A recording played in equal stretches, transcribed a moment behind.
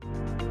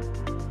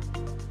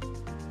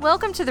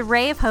Welcome to the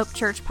Ray of Hope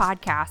Church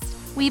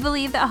podcast. We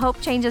believe that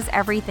hope changes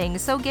everything,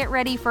 so get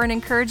ready for an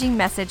encouraging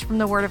message from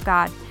the Word of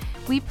God.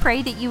 We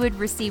pray that you would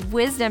receive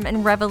wisdom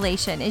and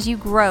revelation as you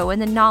grow in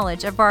the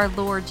knowledge of our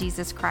Lord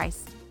Jesus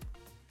Christ.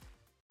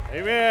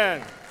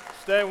 Amen.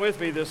 Stand with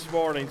me this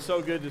morning.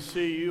 So good to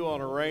see you on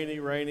a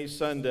rainy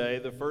Sunday,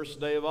 the first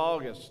day of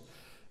August.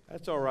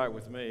 That's all right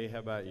with me. How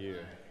about you?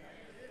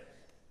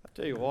 I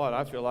tell you what,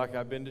 I feel like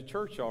I've been to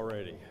church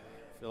already.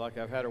 I feel like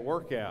I've had a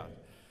workout.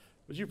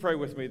 Would you pray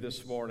with me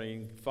this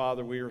morning?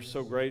 Father, we are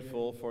so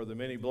grateful for the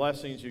many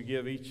blessings you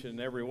give each and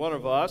every one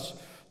of us.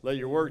 Let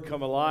your word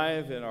come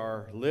alive in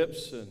our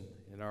lips and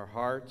in our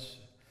hearts.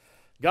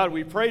 God,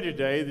 we pray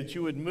today that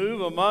you would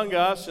move among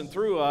us and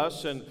through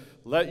us and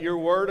let your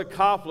word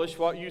accomplish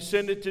what you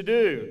send it to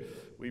do.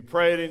 We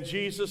pray it in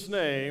Jesus'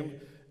 name.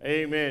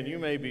 Amen. You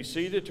may be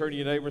seated. Turn to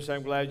your neighbor and say,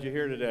 I'm glad you're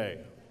here today.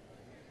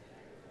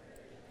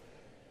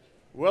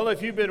 Well,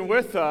 if you've been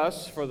with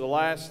us for the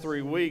last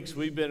 3 weeks,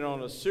 we've been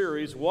on a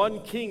series,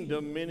 One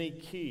Kingdom, Many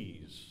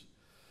Keys.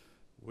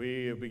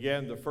 We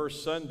began the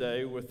first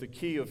Sunday with the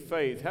key of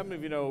faith. How many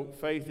of you know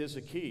faith is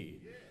a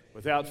key?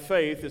 Without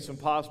faith, it's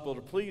impossible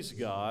to please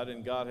God,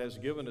 and God has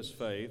given us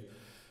faith.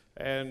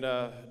 And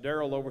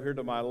Daryl over here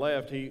to my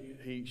left,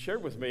 he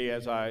shared with me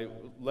as I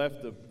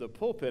left the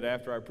pulpit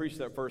after I preached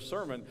that first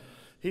sermon.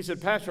 He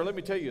said, Pastor, let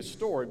me tell you a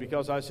story,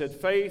 because I said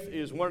faith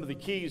is one of the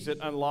keys that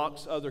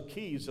unlocks other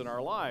keys in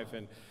our life.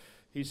 And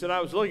he said,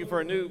 I was looking for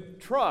a new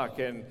truck,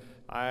 and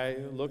I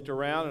looked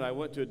around and I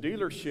went to a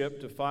dealership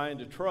to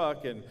find a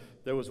truck, and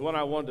there was one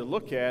I wanted to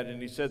look at.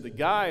 And he said the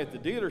guy at the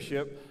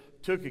dealership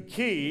took a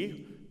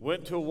key,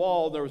 went to a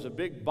wall, there was a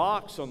big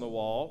box on the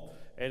wall,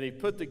 and he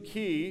put the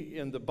key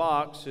in the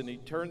box, and he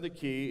turned the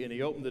key, and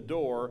he opened the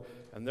door,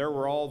 and there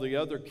were all the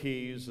other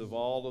keys of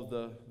all of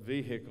the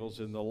vehicles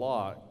in the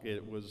lot.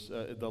 It was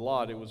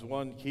It was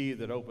one key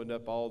that opened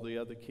up all the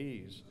other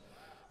keys.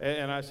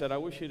 And I said, I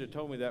wish he'd have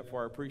told me that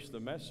before I preached the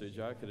message.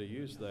 I could have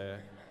used that.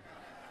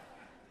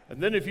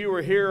 And then if you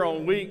were here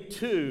on week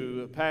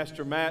 2,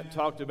 Pastor Matt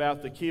talked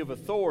about the key of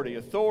authority.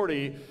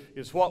 Authority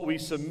is what we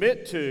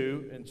submit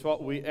to, and it's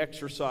what we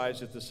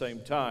exercise at the same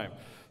time.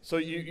 So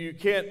you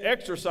can't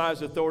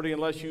exercise authority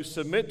unless you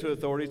submit to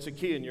authority. It's a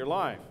key in your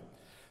life.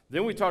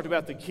 Then we talked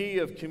about the key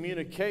of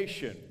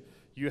communication.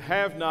 You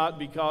have not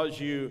because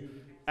you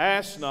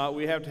ask not.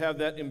 We have to have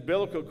that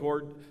umbilical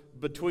cord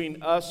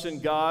between us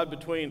and God,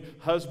 between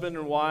husband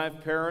and wife,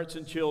 parents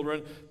and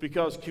children,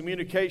 because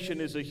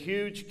communication is a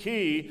huge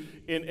key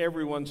in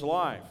everyone's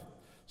life.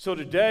 So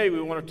today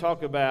we want to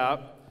talk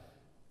about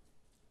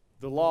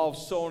the law of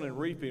sowing and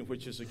reaping,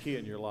 which is a key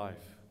in your life.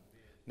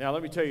 Now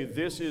let me tell you,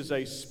 this is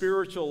a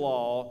spiritual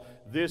law.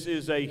 This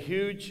is a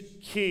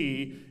huge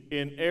key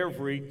in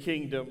every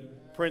kingdom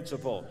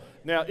principle.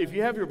 Now, if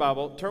you have your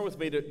Bible, turn with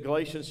me to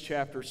Galatians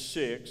chapter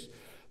 6.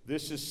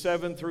 This is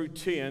 7 through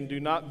 10. Do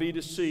not be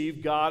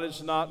deceived. God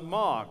is not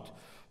mocked.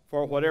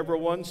 For whatever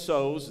one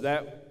sows,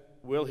 that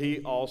will he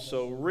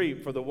also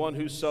reap. For the one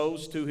who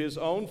sows to his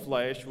own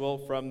flesh will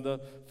from the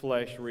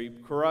flesh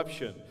reap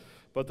corruption.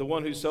 But the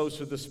one who sows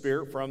to the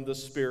Spirit, from the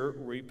Spirit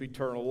reap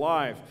eternal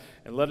life.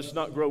 And let us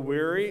not grow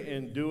weary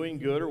in doing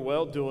good or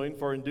well-doing,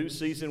 for in due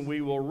season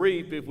we will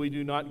reap if we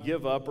do not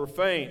give up or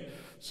faint.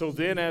 So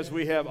then, as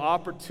we have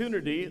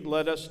opportunity,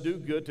 let us do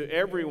good to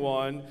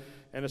everyone,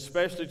 and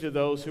especially to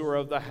those who are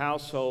of the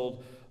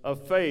household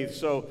of faith.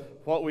 So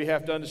what we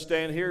have to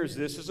understand here is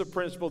this is a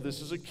principle,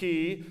 this is a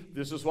key,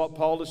 this is what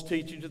Paul is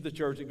teaching to the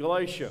church at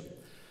Galatia.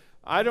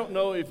 I don't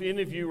know if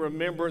any of you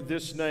remember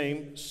this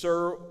name,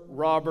 Sir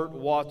Robert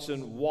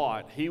Watson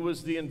Watt. He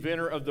was the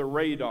inventor of the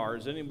radar.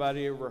 Has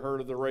anybody ever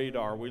heard of the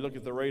radar? We look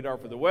at the radar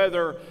for the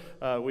weather,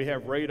 we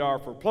have radar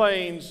for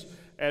planes,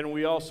 and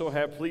we also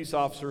have police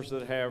officers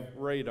that have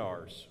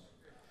radars.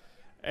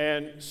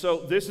 And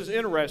so this is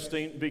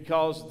interesting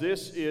because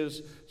this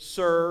is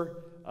Sir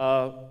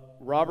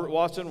Robert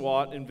Watson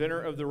Watt,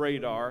 inventor of the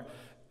radar,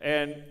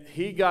 and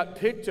he got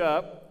picked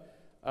up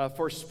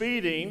for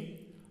speeding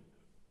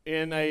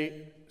in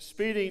a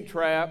speeding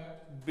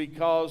trap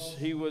because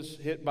he was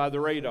hit by the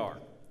radar.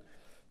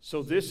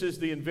 So this is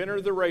the inventor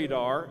of the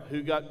radar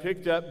who got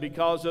picked up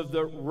because of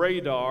the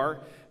radar,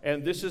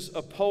 and this is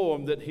a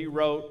poem that he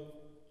wrote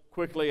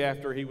quickly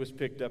after he was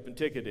picked up and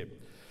ticketed.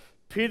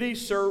 Pity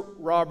Sir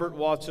Robert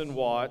Watson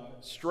Watt,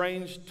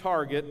 strange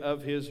target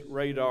of his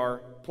radar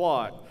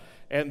plot.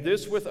 And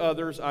this with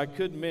others I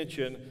could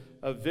mention,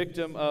 a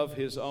victim of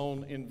his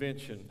own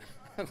invention.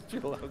 Don't you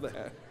love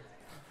that?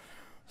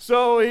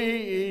 So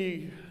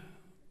he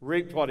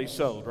reaped what he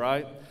sowed,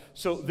 right?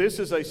 So this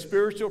is a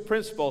spiritual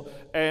principle,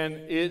 and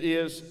it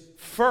is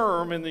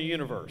firm in the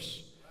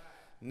universe.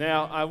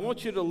 Now, I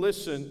want you to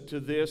listen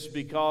to this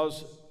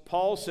because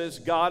Paul says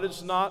God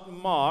is not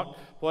mocked.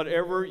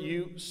 Whatever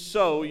you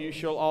sow, you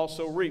shall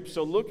also reap.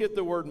 So look at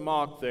the word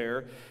mock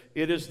there.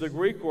 It is the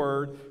Greek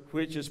word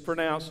which is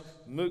pronounced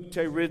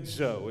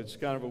mukterizo. It's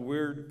kind of a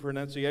weird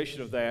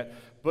pronunciation of that.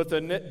 But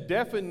the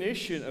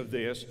definition of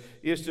this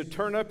is to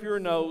turn up your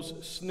nose,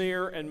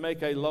 sneer, and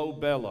make a low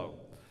bellow.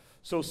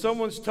 So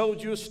someone's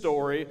told you a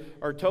story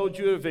or told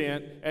you an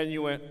event, and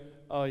you went,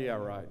 oh, yeah,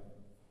 right.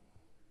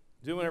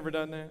 Has anyone ever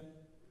done that?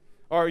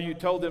 Or you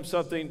told them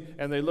something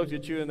and they looked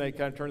at you and they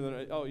kind of turned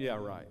and oh, yeah,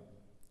 right.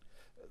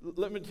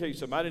 Let me tell you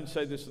something. I didn't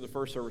say this in the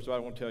first service, but I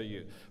want to tell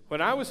you.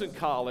 When I was in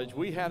college,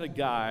 we had a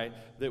guy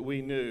that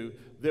we knew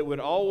that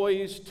would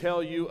always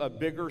tell you a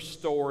bigger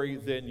story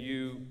than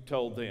you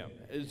told them.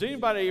 Does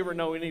anybody ever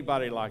know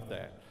anybody like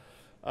that?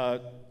 How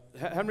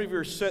many of you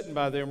are sitting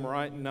by them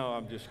right? No,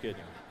 I'm just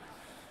kidding.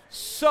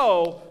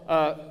 So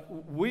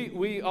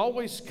we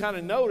always kind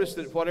of noticed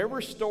that whatever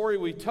story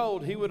we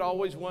told, he would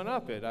always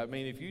one-up it. I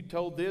mean, if you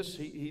told this,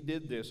 he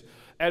did this.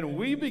 And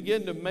we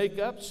began to make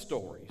up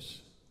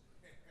stories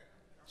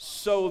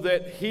so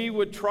that he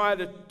would try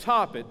to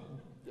top it.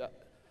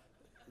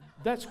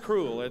 That's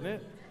cruel, isn't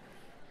it?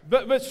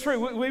 But it's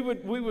true.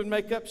 We would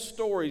make up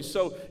stories.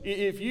 So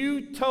if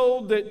you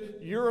told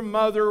that your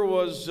mother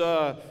was,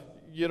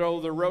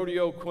 the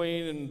rodeo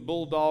queen and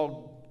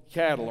bulldog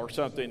cattle or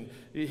something,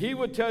 he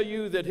would tell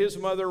you that his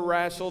mother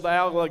wrestled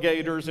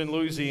alligators in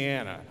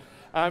Louisiana.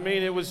 I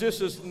mean, it was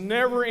just this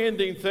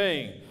never-ending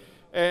thing.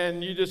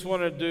 And you just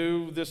want to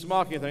do this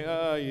mocking thing.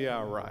 Oh,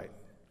 yeah, right.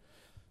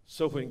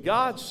 So when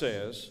God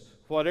says,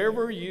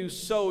 whatever you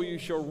sow, you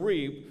shall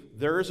reap,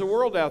 there is a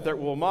world out there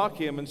that will mock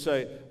him and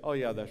say, oh,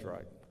 yeah, that's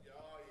right.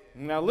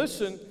 Now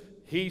listen,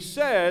 he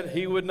said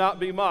he would not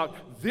be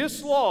mocked.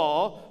 This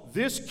law,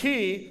 this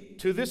key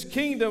to this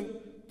kingdom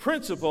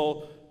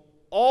principle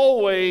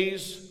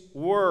always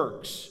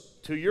works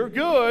to your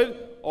good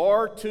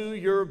or to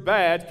your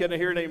bad. Can I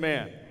hear an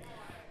amen?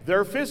 There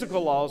are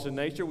physical laws in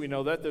nature. We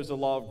know that. There's a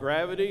law of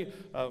gravity.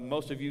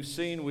 Most of you have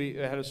seen, we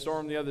had a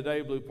storm the other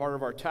day, blew part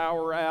of our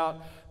tower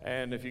out.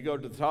 And if you go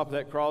to the top of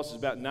that cross, it's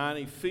about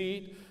 90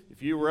 feet.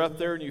 If you were up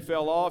there and you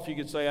fell off, you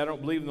could say, I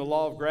don't believe in the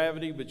law of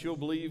gravity, but you'll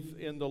believe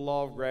in the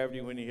law of gravity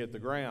when you hit the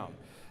ground.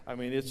 I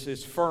mean,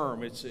 it's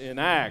firm. It's in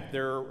act.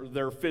 There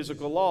are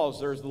physical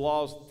laws. There's the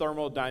laws of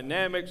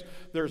thermodynamics.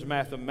 There's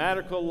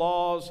mathematical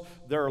laws.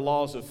 There are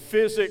laws of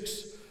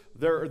physics.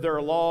 There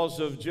are laws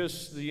of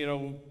just,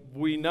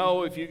 we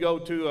know if you go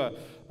to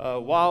a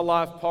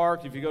wildlife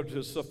park, if you go to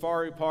a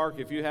safari park,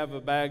 if you have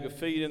a bag of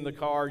feed in the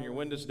car and your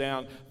window's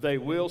down, they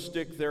will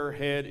stick their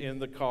head in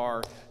the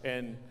car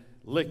and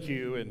lick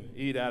you and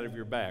eat out of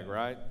your bag,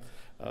 right?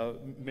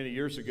 Many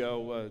years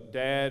ago,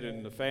 Dad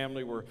and the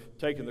family were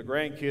taking the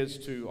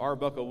grandkids to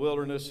Arbuckle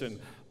Wilderness, and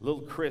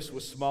little Chris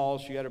was small.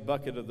 She had a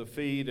bucket of the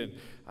feed, and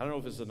I don't know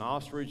if it's an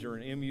ostrich or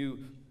an emu,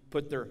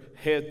 put their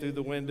head through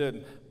the window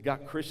and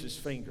got Chris's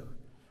finger.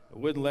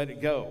 Wouldn't let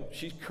it go.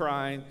 She's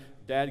crying.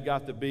 Dad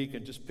got the beak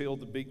and just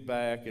peeled the beak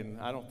back, and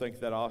I don't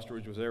think that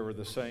ostrich was ever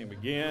the same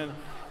again,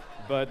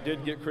 but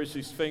did get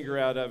Chrissy's finger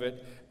out of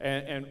it.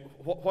 And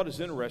what is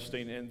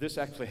interesting, and this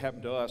actually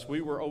happened to us,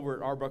 we were over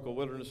at Arbuckle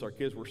Wilderness, our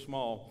kids were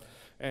small,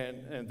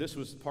 and this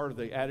was part of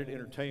the added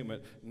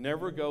entertainment.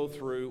 Never go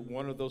through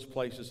one of those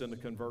places in the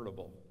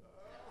convertible.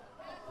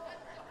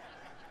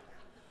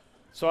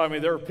 So, I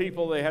mean, there were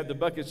people, they had the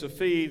buckets of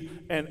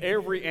feed, and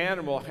every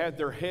animal had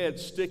their head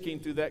sticking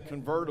through that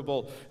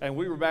convertible, and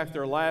we were back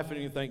there laughing,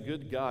 and you think,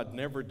 good God,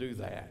 never do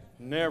that.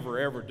 Never,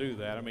 ever do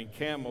that. I mean,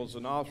 camels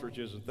and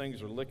ostriches and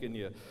things are licking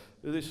you.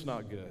 This is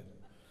not good.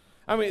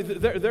 I mean,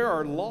 there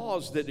are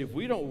laws that if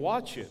we don't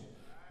watch it,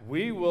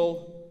 we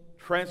will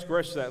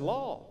transgress that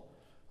law.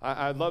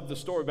 I love the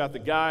story about the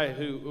guy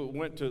who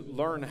went to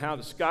learn how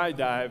to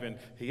skydive, and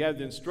he had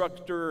the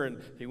instructor,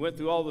 and he went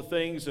through all the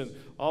things, and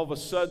all of a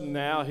sudden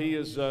now he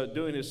is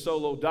doing his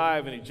solo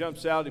dive, and he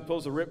jumps out, he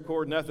pulls the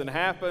ripcord, nothing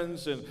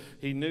happens, and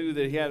he knew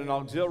that he had an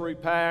auxiliary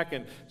pack,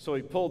 and so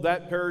he pulled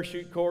that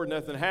parachute cord,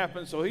 nothing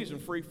happens, so he's in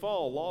free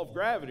fall, law of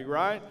gravity,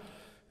 right?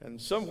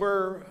 And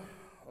somewhere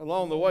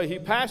along the way, he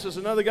passes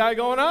another guy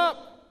going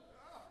up,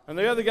 and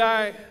the other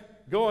guy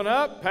going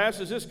up,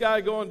 passes this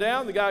guy going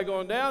down, the guy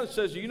going down, and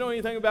says, do you know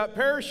anything about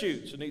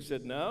parachutes? And he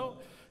said, no.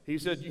 He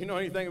said, do you know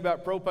anything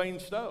about propane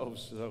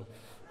stoves? So,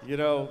 you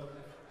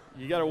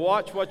got to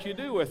watch what you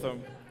do with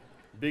them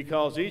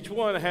because each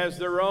one has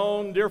their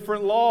own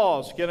different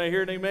laws. Can I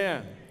hear an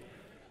amen?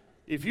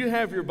 If you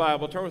have your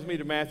Bible, turn with me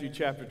to Matthew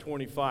chapter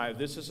 25.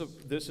 This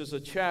is a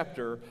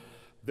chapter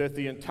that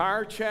the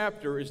entire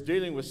chapter is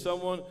dealing with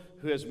someone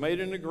who has made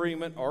an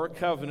agreement or a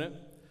covenant.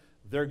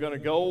 They're going to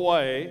go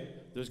away.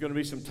 There's going to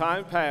be some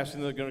time passing,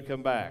 and they're going to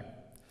come back.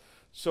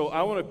 So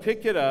I want to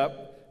pick it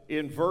up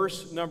in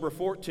verse number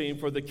 14.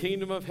 For the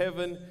kingdom of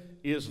heaven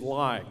is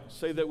like.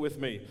 Say that with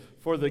me.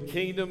 For the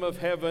kingdom of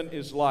heaven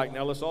is like.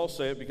 Now let's all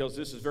say it because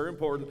this is very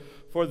important.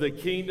 For the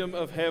kingdom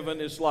of heaven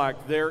is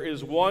like. There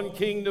is one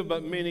kingdom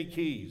but many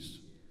keys.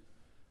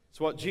 It's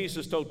what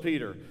Jesus told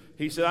Peter.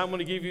 He said, I'm going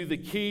to give you the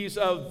keys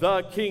of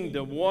the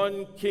kingdom.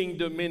 One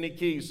kingdom, many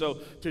keys. So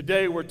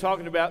today we're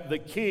talking about the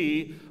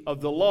key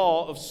of the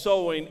law of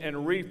sowing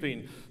and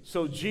reaping.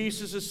 So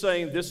Jesus is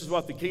saying this is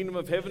what the kingdom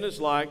of heaven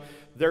is like.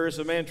 There is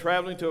a man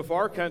traveling to a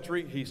far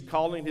country. He's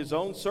calling his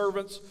own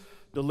servants,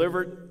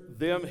 delivered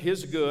them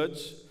his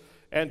goods.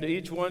 And to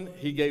each one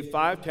he gave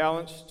 5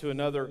 talents, to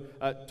another,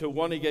 to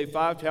one he gave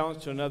 5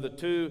 talents, to another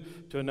 2,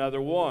 to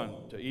another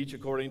 1, to each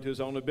according to his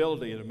own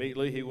ability. And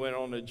immediately he went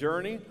on a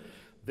journey.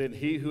 Then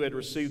he who had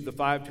received the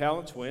 5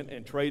 talents went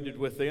and traded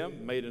with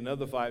them, made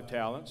another 5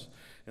 talents.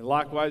 And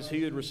likewise he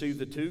who had received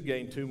the 2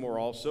 gained 2 more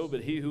also.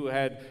 But he who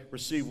had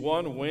received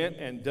 1 went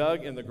and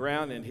dug in the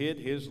ground and hid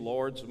his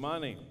Lord's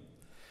money.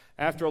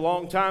 After a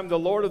long time the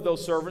Lord of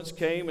those servants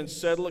came and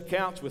settled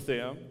accounts with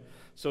them.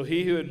 So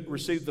he who had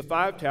received the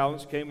 5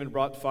 talents came and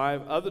brought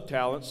 5 other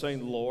talents,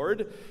 saying,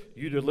 Lord,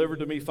 you delivered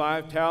to me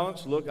 5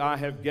 talents. Look, I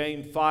have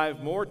gained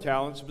 5 more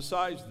talents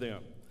besides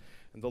them.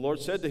 And the Lord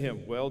said to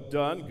him, Well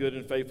done, good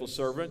and faithful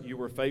servant. You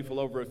were faithful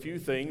over a few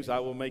things. I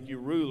will make you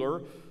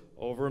ruler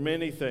over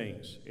many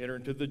things. Enter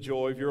into the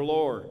joy of your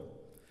Lord.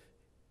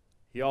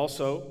 He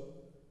also,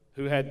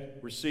 who had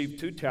received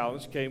 2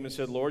 talents, came and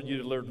said, Lord, you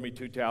delivered me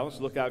 2 talents.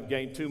 Look, I've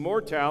gained 2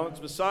 more talents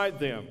beside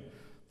them.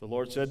 The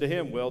Lord said to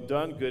him, Well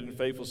done, good and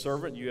faithful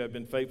servant. You have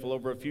been faithful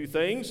over a few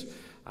things.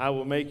 I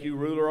will make you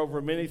ruler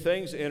over many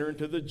things. Enter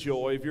into the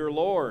joy of your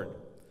Lord.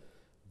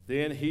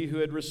 Then he who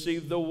had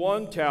received the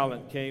 1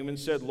 talent came and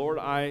said, Lord,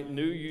 I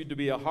knew you to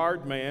be a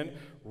hard man,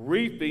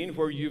 reaping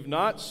where you've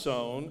not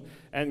sown,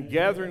 and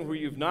gathering where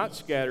you've not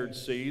scattered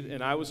seed.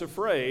 And I was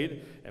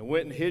afraid, and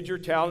went and hid your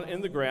talent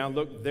in the ground.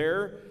 Look,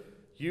 there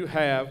you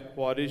have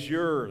what is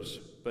yours.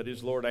 But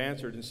his Lord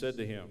answered and said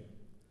to him,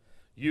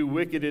 You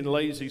wicked and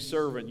lazy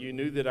servant, you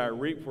knew that I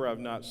reap where I've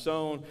not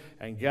sown,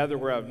 and gather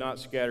where I've not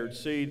scattered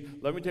seed.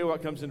 Let me tell you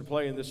what comes into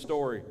play in this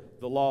story.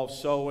 The law of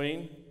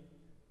sowing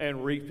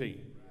and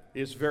reaping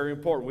is very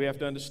important. We have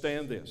to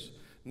understand this.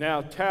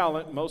 Now,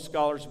 talent, most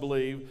scholars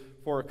believe,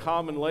 for a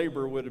common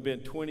laborer would have been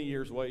 20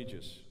 years'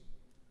 wages.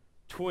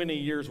 20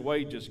 years'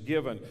 wages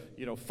given,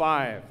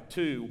 5,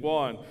 2,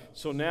 1.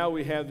 So now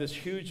we have this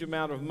huge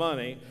amount of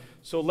money.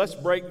 So let's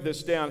break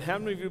this down. How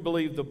many of you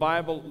believe the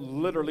Bible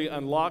literally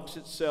unlocks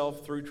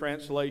itself through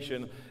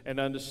translation and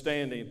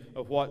understanding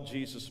of what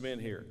Jesus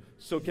meant here?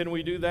 So can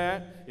we do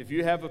that? If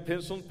you have a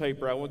pencil and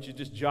paper, I want you to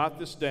just jot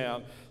this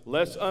down.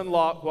 Let's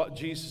unlock what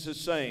Jesus is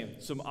saying.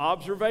 Some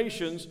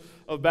observations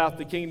about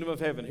the kingdom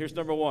of heaven. Here's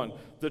number 1.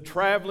 The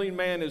traveling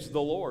man is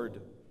the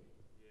Lord.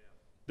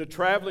 The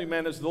traveling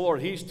man is the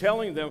Lord. He's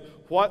telling them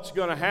what's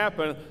going to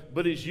happen,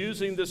 but he's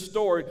using this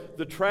story.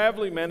 The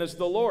traveling man is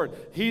the Lord.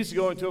 He's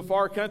going to a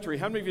far country.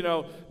 How many of you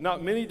know,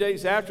 not many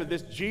days after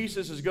this,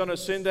 Jesus is going to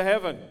ascend to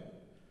heaven?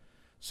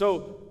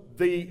 So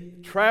the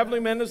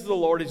traveling man is the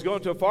Lord. He's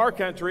going to a far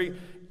country,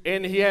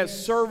 and he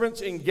has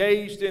servants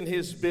engaged in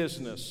his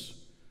business.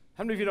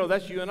 How many of you know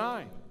that's you and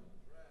I?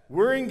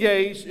 We're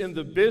engaged in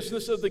the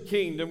business of the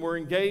kingdom. We're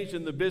engaged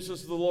in the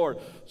business of the Lord.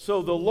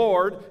 So the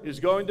Lord is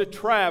going to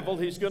travel.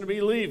 He's going to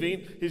be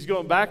leaving. He's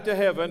going back to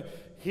heaven.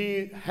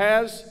 He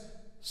has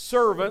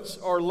servants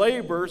or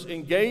laborers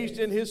engaged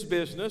in his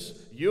business,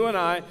 you and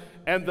I,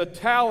 and the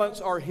talents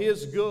are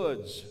his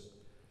goods.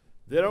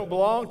 They don't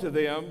belong to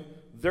them.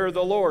 They're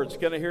the Lord's.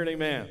 Can I hear an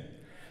amen?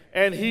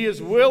 And he is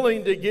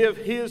willing to give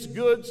his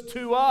goods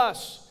to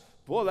us.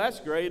 Boy, that's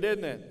great,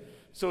 isn't it?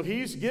 So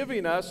he's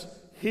giving us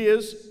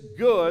his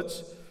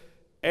goods,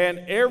 and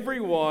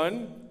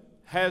everyone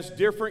has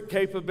different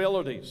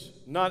capabilities.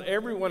 Not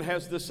everyone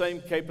has the same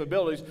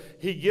capabilities.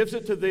 He gives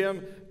it to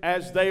them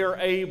as they are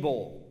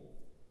able.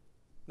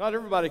 Not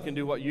everybody can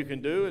do what you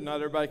can do, and not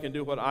everybody can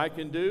do what I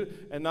can do,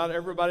 and not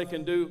everybody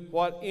can do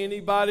what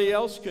anybody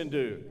else can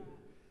do.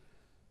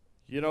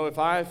 If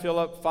I fill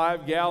up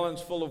 5 gallons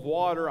full of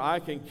water, I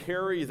can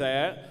carry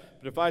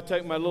that. But if I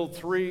take my little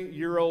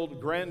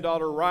 3-year-old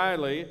granddaughter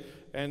Riley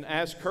and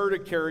ask her to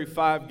carry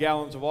 5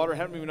 gallons of water,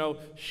 how many of you know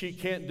she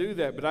can't do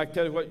that? But I can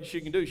tell you what she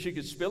can do. She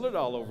can spill it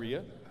all over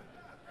you.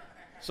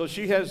 So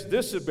she has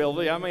this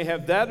ability. I may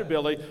have that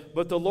ability.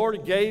 But the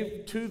Lord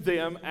gave to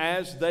them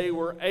as they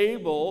were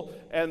able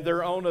and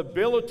their own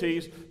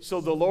abilities.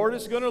 So the Lord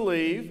is going to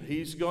leave.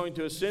 He's going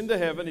to ascend to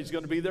heaven. He's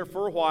going to be there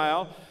for a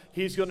while.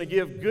 He's going to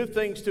give good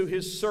things to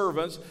his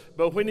servants.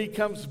 But when he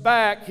comes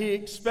back, he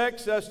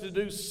expects us to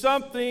do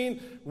something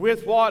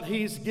with what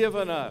he's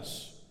given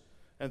us.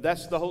 And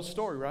that's the whole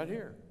story right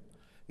here.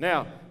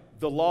 Now,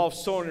 the law of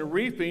sowing and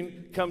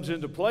reaping comes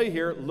into play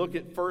here. Look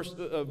at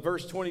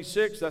verse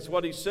 26. That's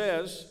what he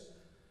says.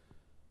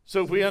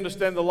 So if we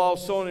understand the law of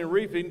sowing and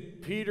reaping,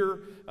 Peter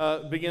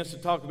begins to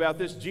talk about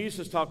this.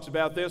 Jesus talks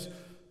about this.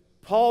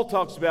 Paul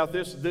talks about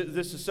this.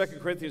 This is 2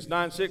 Corinthians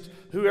 9:6.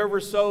 Whoever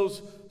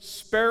sows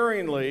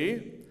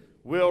sparingly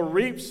will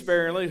reap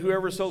sparingly.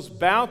 Whoever sows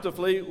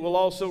bountifully will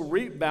also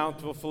reap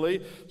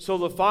bountifully. So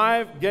the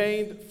 5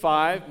 gained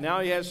 5. Now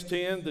he has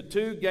 10. The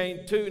 2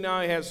 gained 2.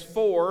 Now he has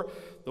 4.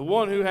 The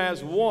one who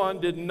has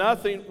 1 did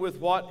nothing with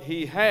what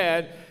he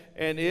had,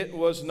 and it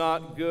was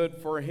not good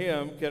for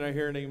him. Can I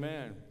hear an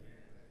amen?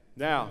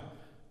 Now,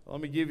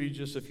 let me give you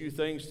just a few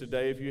things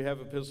today. If you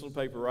have a pencil and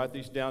paper, write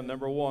these down.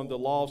 Number 1, the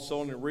law of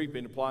sowing and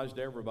reaping applies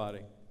to everybody.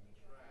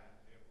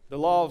 The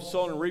law of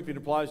sowing and reaping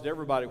applies to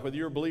everybody, whether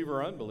you're a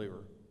believer or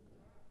unbeliever.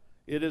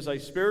 It is a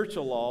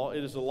spiritual law.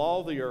 It is the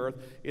law of the earth.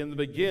 In the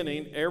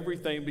beginning,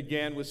 everything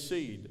began with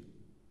seed.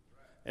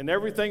 And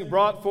everything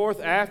brought forth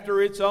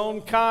after its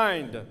own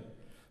kind.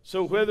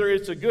 So whether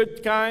it's a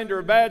good kind or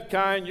a bad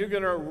kind, you're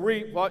going to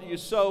reap what you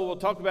sow. We'll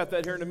talk about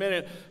that here in a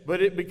minute.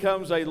 But it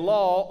becomes a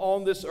law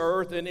on this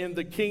earth, and in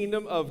the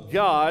kingdom of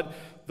God,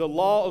 the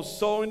law of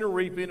sowing and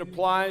reaping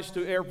applies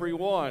to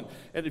everyone.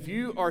 And if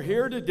you are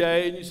here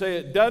today and you say,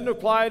 it doesn't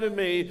apply to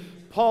me,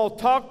 Paul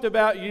talked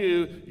about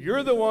you.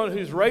 You're the one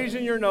who's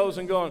raising your nose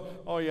and going,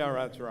 oh yeah,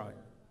 that's right.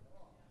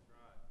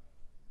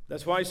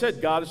 That's why he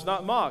said, God is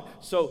not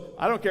mocked. So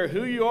I don't care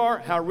who you are,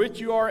 how rich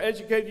you are,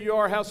 educated you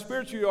are, how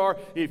spiritual you are.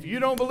 If you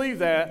don't believe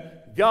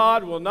that,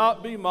 God will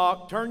not be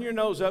mocked. Turn your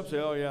nose up and say,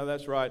 oh yeah,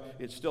 that's right.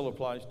 It still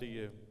applies to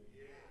you.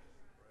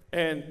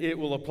 And it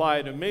will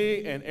apply to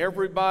me and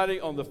everybody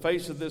on the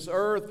face of this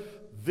earth.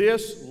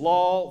 This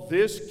law,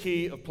 this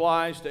key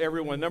applies to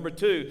everyone. Number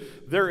 2,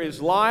 there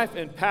is life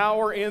and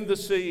power in the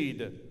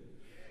seed.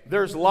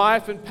 There's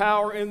life and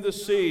power in the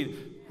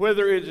seed.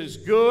 Whether it is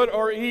good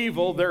or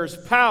evil, there's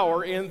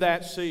power in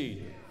that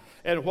seed.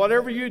 And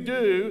whatever you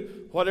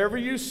do, whatever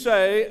you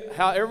say,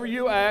 however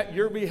you act,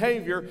 your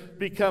behavior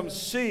becomes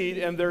seed,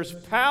 and there's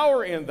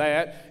power in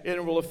that, and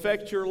it will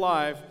affect your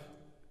life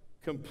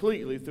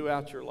completely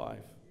throughout your life.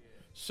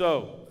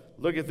 So,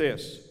 look at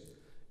this.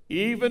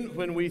 Even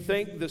when we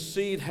think the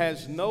seed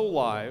has no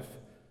life,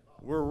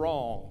 we're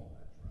wrong.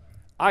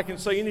 I can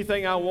say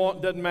anything I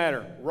want, doesn't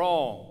matter.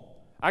 Wrong.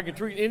 I can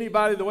treat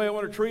anybody the way I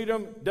want to treat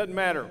them, doesn't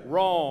matter.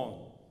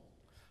 Wrong.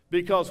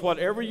 Because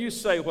whatever you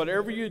say,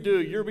 whatever you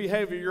do, your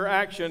behavior, your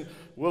action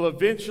will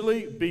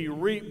eventually be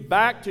reaped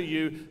back to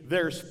you.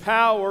 There's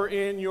power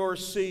in your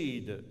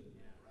seed.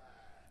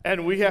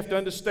 And we have to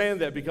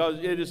understand that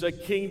because it is a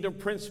kingdom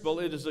principle.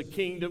 It is a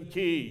kingdom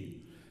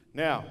key.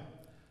 Now,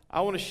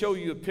 I want to show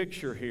you a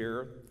picture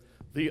here.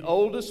 The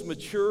oldest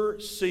mature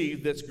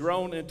seed that's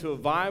grown into a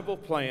viable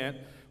plant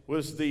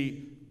was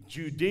the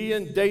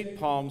Judean date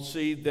palm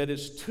seed that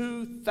is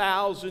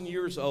 2,000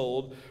 years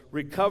old,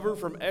 recovered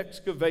from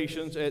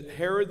excavations at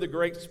Herod the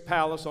Great's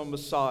palace on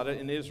Masada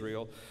in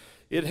Israel.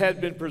 It had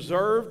been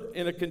preserved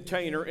in a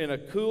container in a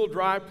cool,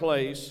 dry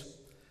place,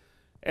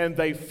 and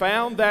they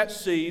found that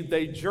seed.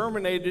 They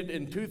germinated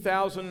in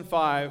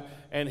 2005,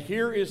 and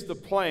here is the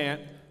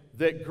plant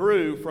that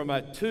grew from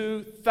a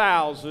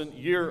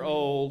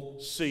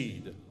 2,000-year-old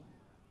seed.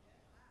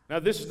 Now,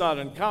 this is not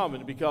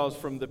uncommon because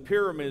from the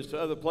pyramids to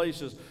other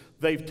places,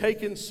 they've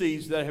taken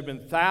seeds that have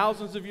been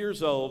thousands of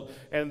years old,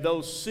 and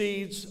those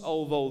seeds,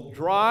 although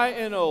dry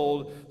and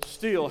old,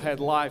 still had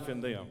life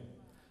in them.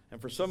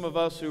 And for some of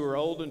us who are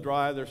old and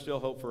dry, there's still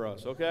hope for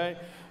us, okay?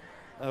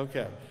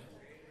 Okay.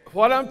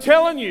 What I'm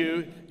telling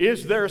you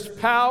is there's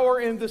power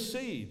in the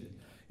seed.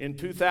 In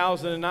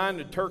 2009,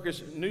 the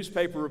Turkish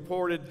newspaper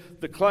reported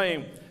the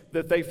claim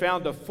that they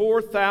found a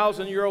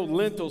 4,000-year-old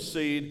lentil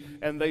seed,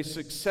 and they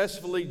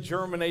successfully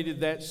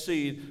germinated that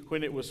seed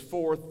when it was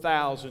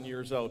 4,000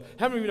 years old.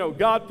 How many of you know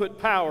God put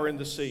power in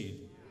the seed?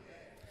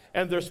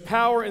 And there's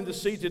power in the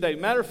seed today.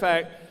 Matter of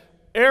fact,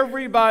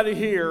 everybody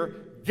here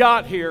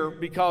got here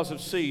because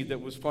of seed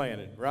that was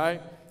planted,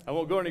 right? I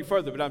won't go any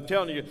further, but I'm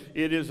telling you,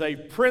 it is a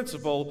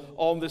principle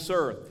on this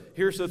earth.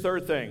 Here's the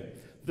third thing.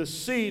 The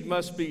seed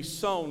must be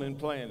sown and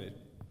planted.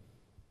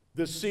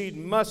 The seed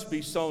must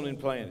be sown and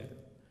planted.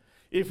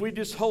 If we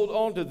just hold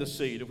on to the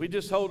seed, if we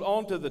just hold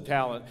on to the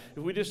talent,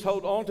 if we just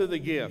hold on to the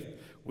gift,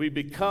 we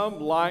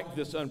become like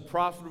this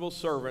unprofitable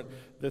servant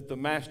that the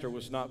master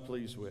was not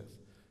pleased with.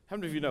 How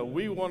many of you know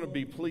we want to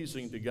be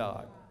pleasing to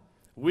God?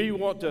 We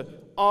want to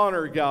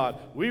honor God.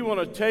 We want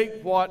to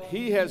take what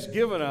He has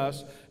given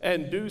us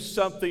and do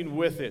something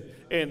with it.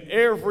 And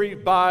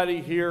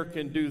everybody here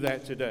can do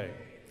that today.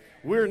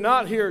 We're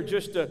not here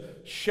just to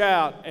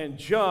shout and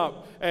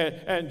jump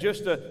and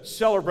just to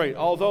celebrate,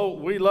 although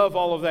we love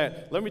all of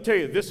that. Let me tell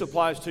you, this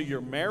applies to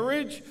your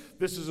marriage.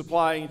 This is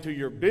applying to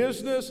your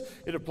business.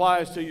 It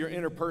applies to your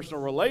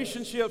interpersonal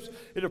relationships.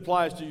 It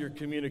applies to your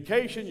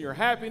communication, your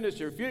happiness,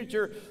 your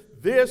future.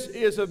 This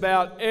is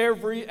about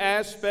every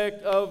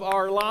aspect of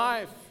our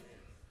life.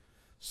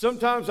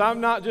 Sometimes I'm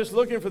not just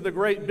looking for the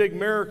great big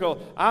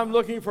miracle. I'm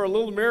looking for a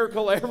little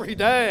miracle every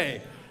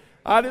day.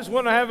 I just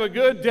want to have a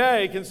good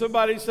day. Can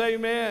somebody say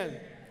amen?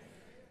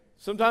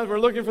 Sometimes we're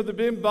looking for the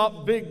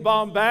big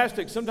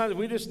bombastic. Sometimes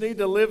we just need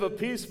to live a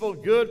peaceful,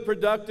 good,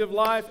 productive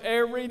life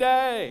every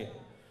day.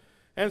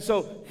 And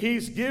so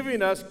He's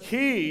giving us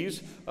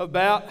keys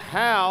about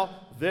how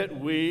that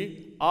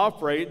we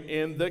operate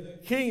in the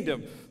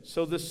kingdom.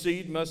 So the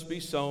seed must be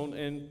sown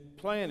and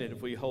planted.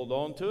 If we hold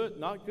on to it,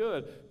 not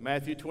good.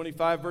 Matthew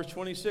 25, verse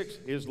 26,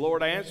 His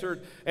Lord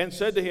answered and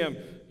said to him,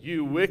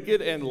 "You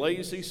wicked and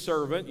lazy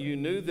servant, you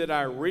knew that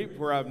I reap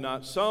where I've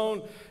not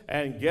sown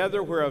and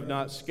gather where I've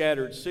not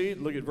scattered seed."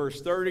 Look at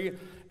verse 30.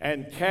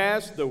 "And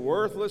cast the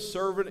worthless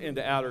servant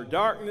into outer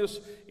darkness.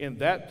 In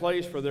that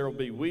place, for there will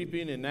be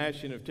weeping and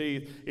gnashing of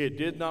teeth." It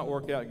did not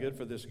work out good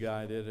for this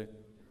guy, did it?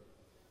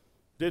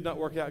 Did not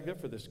work out good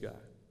for this guy.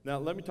 Now,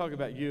 let me talk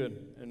about you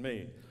and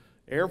me.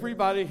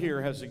 Everybody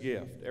here has a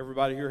gift.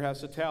 Everybody here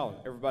has a talent.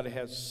 Everybody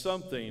has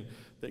something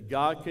that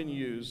God can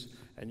use,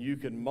 and you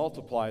can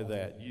multiply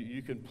that.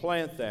 You can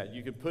plant that.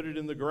 You can put it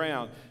in the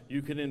ground.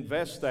 You can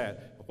invest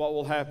that. What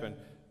will happen?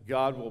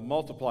 God will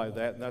multiply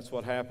that, and that's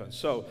what happens.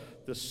 So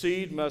the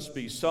seed must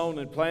be sown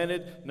and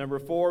planted. Number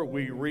 4,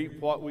 we reap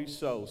what we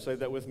sow. Say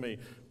that with me.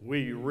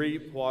 We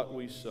reap what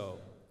we sow.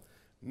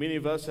 Many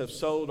of us have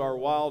sowed our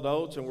wild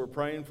oats, and we're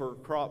praying for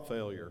crop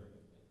failure.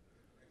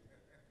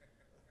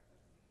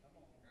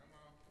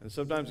 And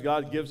sometimes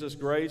God gives us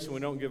grace, and we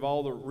don't give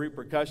all the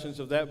repercussions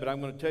of that. But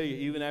I'm going to tell you,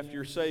 even after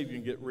you're saved, you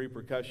can get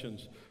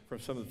repercussions from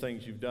some of the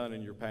things you've done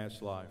in your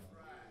past life.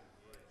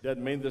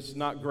 Doesn't mean there's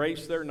not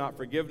grace there, not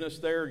forgiveness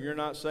there, you're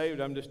not saved.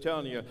 I'm just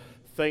telling you,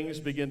 things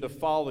begin to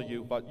follow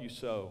you what you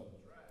sow.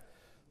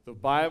 The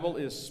Bible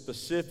is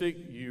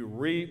specific. You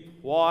reap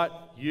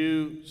what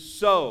you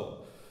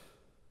sow.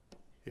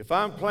 If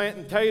I'm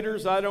planting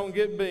taters, I don't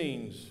get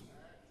beans.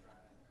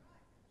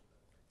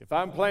 If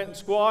I'm planting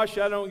squash,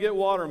 I don't get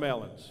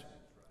watermelons.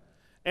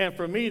 And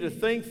for me to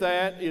think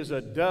that is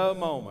a duh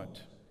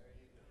moment.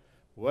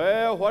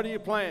 Well, what are you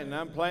planting?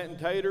 I'm planting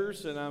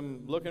taters and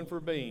I'm looking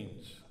for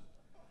beans.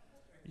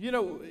 You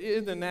know,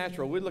 in the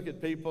natural, we look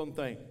at people and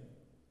think.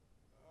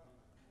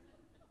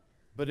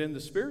 But in the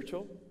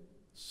spiritual,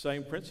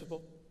 same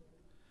principle.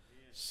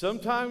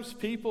 Sometimes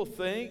people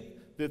think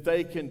that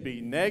they can be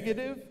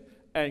negative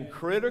and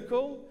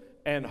critical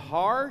and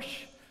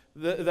harsh.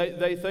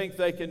 They think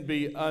they can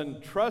be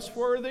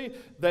untrustworthy,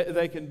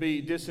 they can be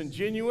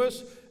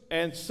disingenuous,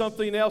 and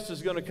something else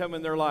is going to come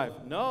in their life.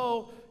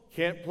 No,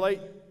 can't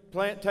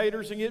plant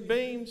taters and get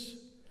beans.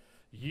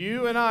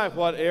 You and I,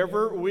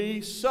 whatever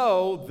we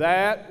sow,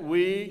 that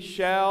we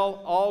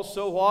shall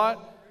also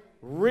what?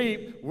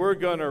 Reap. We're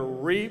going to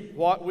reap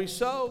what we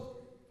sow.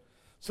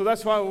 So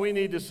that's why we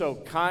need to sow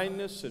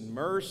kindness and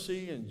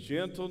mercy and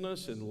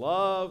gentleness and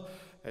love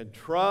and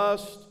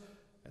trust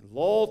and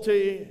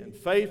loyalty and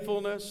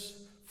faithfulness,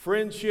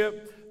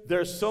 friendship.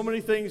 There's so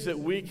many things that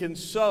we can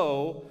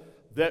sow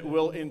that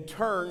will in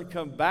turn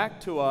come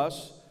back to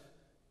us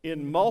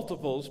in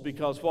multiples,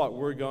 because what?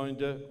 We're going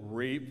to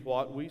reap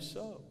what we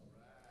sow.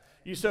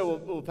 You say,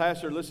 well,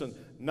 Pastor, listen,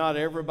 not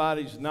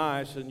everybody's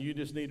nice and you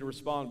just need to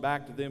respond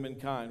back to them in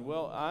kind.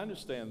 Well, I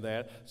understand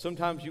that.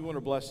 Sometimes you want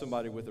to bless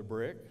somebody with a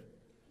brick.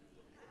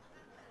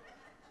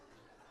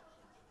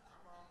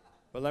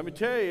 But let me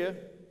tell you,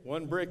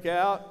 one brick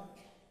out,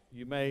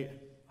 you may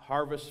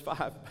harvest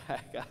 5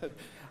 back.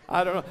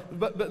 I don't know.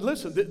 But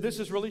listen, this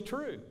is really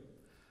true.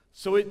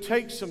 So it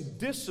takes some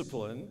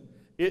discipline.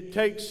 It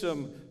takes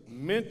some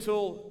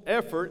mental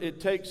effort.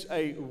 It takes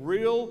a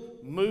real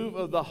move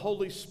of the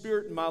Holy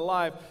Spirit in my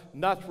life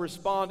not to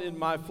respond in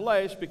my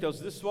flesh,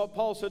 because this is what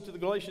Paul said to the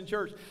Galatian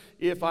church.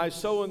 If I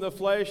sow in the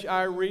flesh,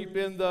 I reap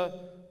in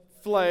the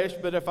flesh,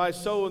 but if I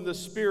sow in the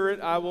Spirit,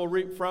 I will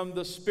reap from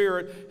the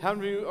Spirit. How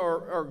many of you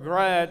are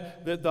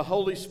glad that the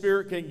Holy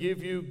Spirit can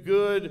give you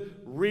good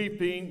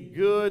reaping,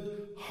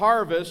 good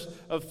harvest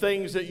of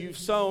things that you've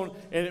sown,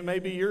 and it may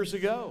be years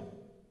ago?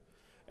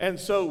 And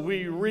so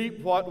we reap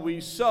what we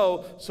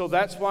sow, so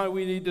that's why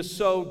we need to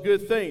sow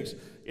good things.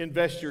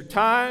 Invest your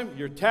time,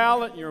 your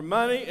talent, your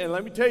money, and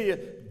let me tell you,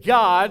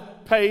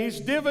 God pays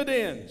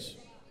dividends.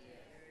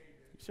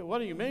 You say, what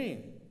do you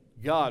mean?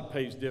 God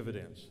pays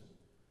dividends.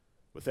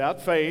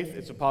 Without faith,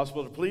 it's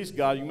impossible to please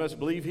God. You must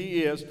believe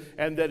He is,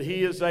 and that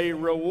He is a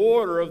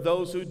rewarder of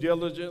those who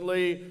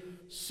diligently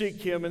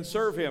seek Him and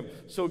serve Him.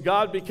 So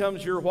God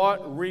becomes your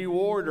what?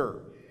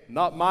 Rewarder.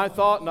 Not my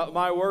thought, not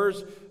my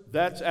words.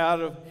 That's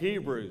out of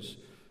Hebrews.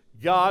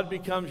 God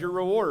becomes your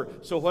rewarder.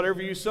 So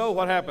whatever you sow,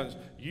 what happens?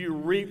 You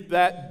reap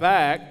that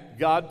back.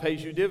 God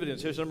pays you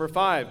dividends. Here's number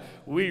 5.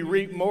 We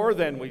reap more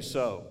than we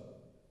sow.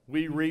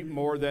 We reap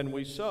more than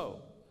we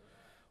sow.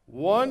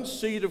 1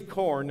 seed of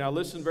corn, now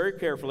listen very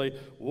carefully,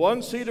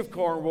 1 seed of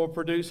corn will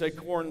produce a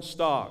corn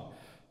stalk.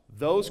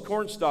 Those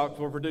corn stalks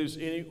will produce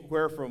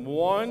anywhere from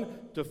 1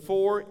 to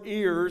 4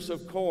 ears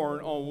of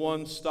corn on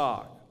one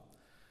stalk.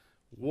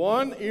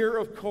 1 ear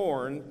of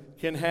corn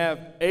can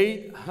have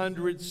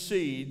 800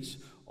 seeds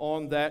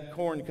on that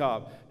corn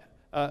cob.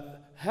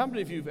 How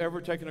many of you have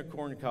ever taken a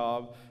corn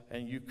cob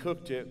and you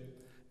cooked it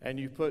and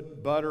you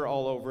put butter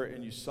all over it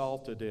and you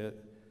salted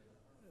it?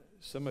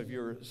 Some of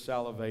you are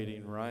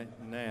salivating right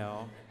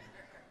now.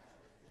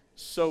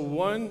 So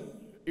 1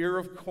 ear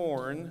of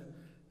corn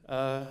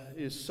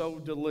is so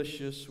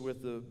delicious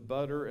with the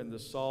butter and the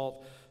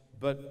salt,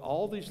 but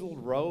all these little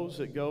rows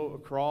that go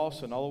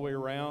across and all the way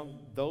around,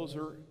 those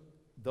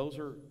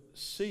are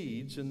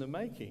seeds in the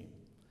making.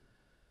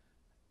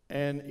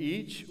 And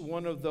each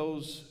one of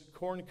those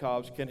corn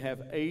cobs can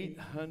have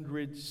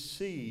 800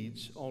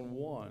 seeds on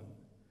one.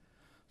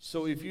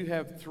 So if you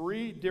have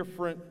 3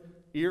 different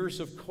ears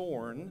of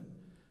corn,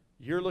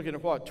 you're looking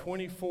at what?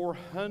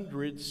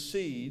 2,400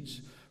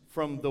 seeds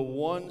from the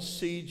 1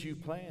 seed you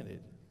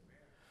planted.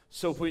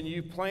 So when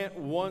you plant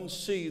 1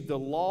 seed, the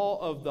law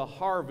of the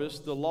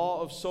harvest, the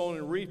law of sowing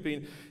and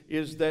reaping,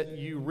 is that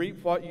you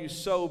reap what you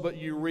sow, but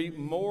you reap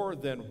more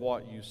than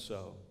what you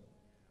sow.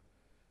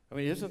 I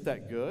mean, isn't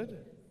that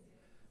good?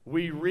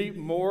 We reap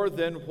more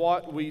than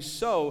what we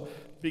sow,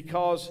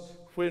 because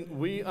when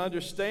we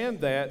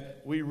understand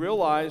that, we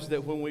realize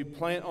that when we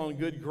plant on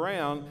good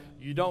ground,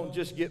 you don't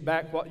just get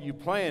back what you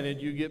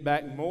planted, you get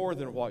back more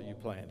than what you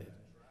planted.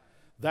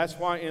 That's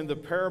why in the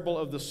parable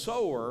of the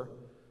sower,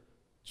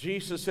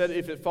 Jesus said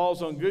if it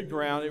falls on good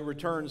ground, it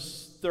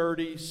returns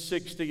 30,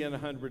 60, and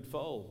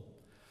 100-fold.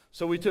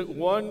 So we took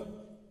one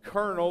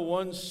kernel,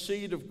 one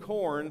seed of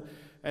corn,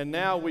 and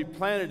now we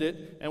planted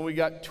it, and we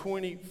got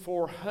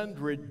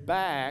 2,400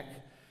 back.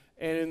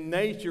 And in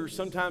nature,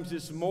 sometimes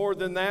it's more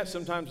than that,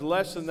 sometimes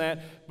less than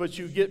that, but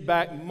you get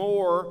back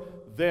more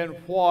than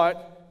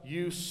what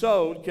you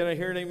sowed. Can I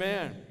hear an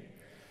amen?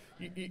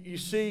 You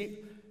see,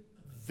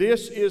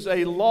 this is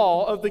a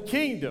law of the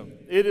kingdom.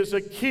 It is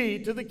a key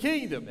to the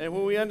kingdom. And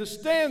when we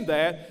understand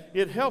that,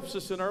 it helps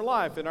us in our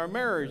life, in our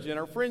marriage, in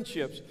our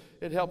friendships.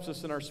 It helps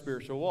us in our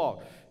spiritual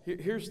walk.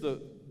 Here's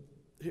the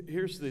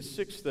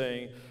sixth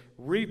thing.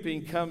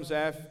 Reaping comes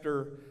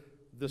after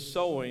the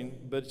sowing,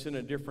 but it's in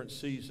a different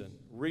season.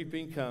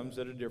 Reaping comes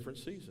at a different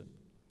season.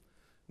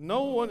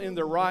 No one in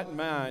their right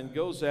mind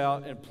goes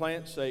out and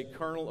plants a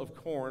kernel of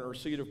corn or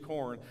seed of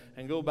corn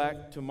and go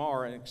back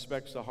tomorrow and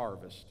expects a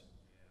harvest.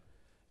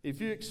 If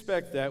you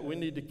expect that, we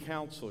need to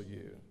counsel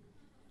you.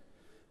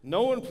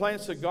 No one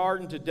plants a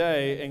garden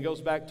today and goes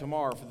back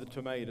tomorrow for the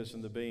tomatoes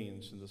and the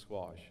beans and the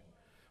squash.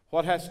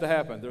 What has to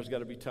happen? There's got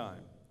to be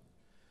time.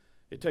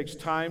 It takes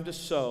time to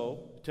sow.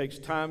 It takes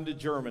time to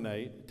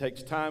germinate. It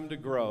takes time to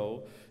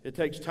grow. It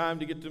takes time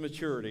to get to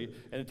maturity.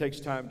 And it takes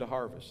time to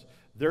harvest.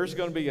 There's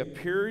going to be a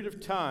period of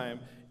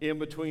time in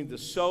between the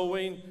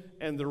sowing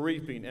and the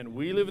reaping. And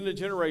we live in a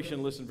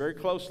generation, listen very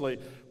closely,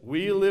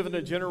 we live in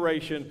a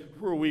generation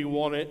where we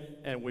want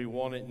it and we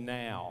want it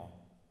now.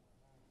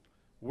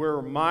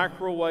 We're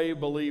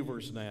microwave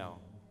believers now.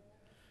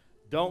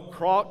 Don't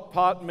crock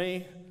pot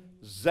me,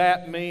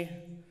 zap me.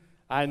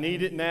 I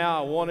need it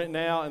now, I want it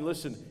now. And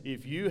listen,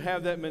 if you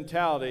have that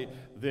mentality,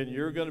 then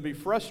you're going to be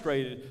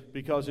frustrated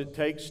because it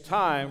takes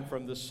time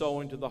from the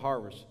sowing to the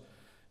harvest.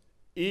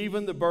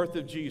 Even the birth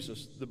of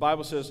Jesus, the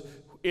Bible says,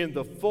 in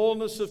the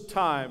fullness of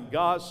time,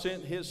 God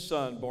sent His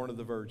Son, born of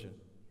the Virgin.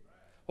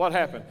 What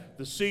happened?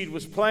 The seed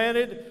was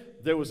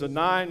planted, there was a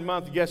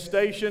 9-month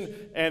gestation,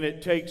 and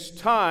it takes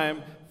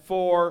time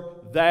for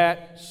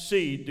that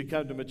seed to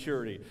come to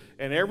maturity.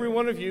 And every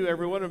one of you,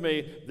 every one of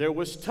me, there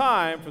was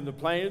time from the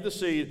planting of the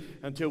seed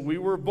until we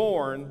were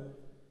born,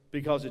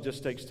 because it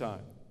just takes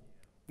time.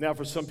 Now,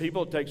 for some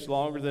people, it takes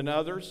longer than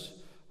others.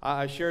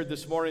 I shared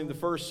this morning in the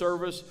first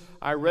service,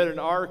 I read an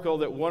article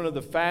that one of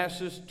the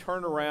fastest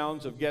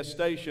turnarounds of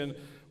gestation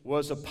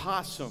was a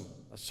possum,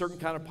 a certain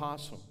kind of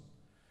possum.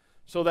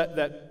 So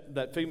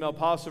that female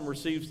possum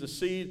receives the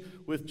seed.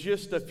 With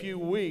just a few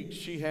weeks,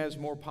 she has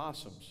more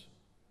possums.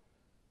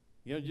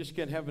 You just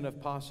can't have enough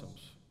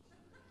possums.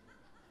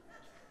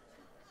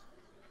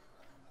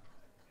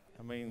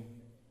 I mean,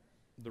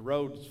 the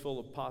road is full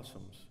of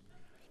possums.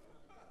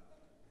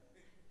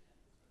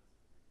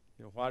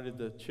 Why did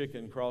the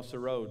chicken cross the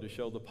road? To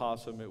show the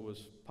possum it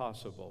was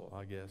possible,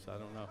 I guess. I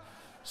don't know.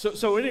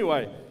 So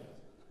anyway,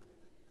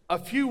 a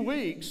few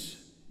weeks,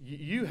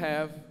 you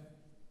have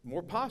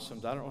more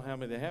possums. I don't know how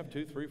many they have,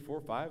 2, 3, 4,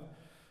 5.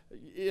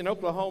 In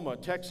Oklahoma,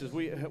 Texas,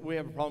 we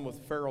have a problem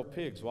with feral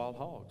pigs, wild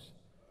hogs.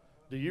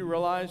 Do you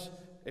realize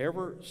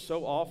ever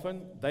so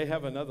often they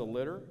have another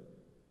litter?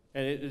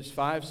 And it is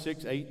 5,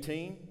 6,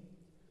 18.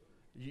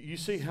 You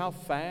see how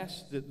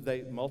fast that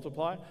they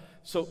multiply?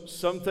 So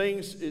some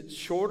things it's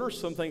shorter,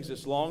 some things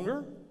it's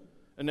longer.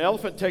 An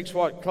elephant takes,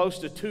 close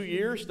to 2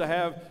 years to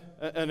have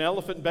an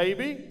elephant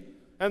baby.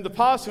 And the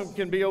possum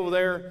can be over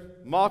there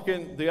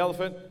mocking the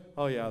elephant.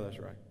 Oh, yeah, that's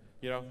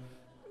right.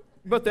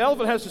 But the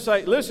elephant has to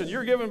say, listen,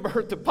 you're giving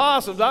birth to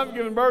possums. I'm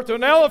giving birth to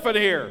an elephant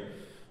here.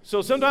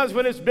 So sometimes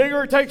when it's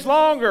bigger, it takes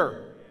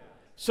longer.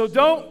 So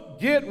don't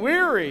get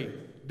weary.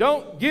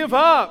 Don't give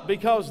up,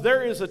 because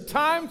there is a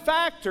time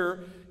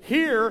factor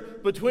here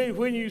between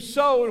when you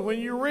sow and when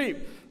you reap.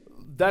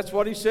 That's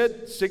what he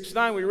said,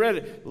 6:9, we read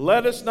it.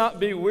 Let us not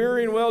be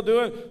weary in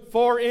well-doing,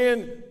 for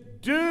in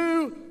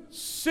due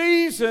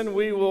season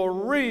we will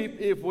reap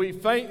if we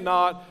faint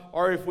not,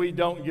 or if we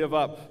don't give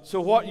up.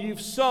 So what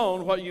you've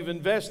sown, what you've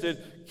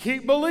invested,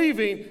 keep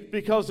believing,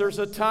 because there's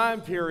a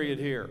time period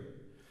here.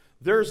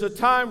 There's a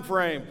time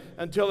frame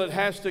until it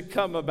has to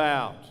come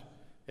about.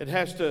 It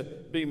has to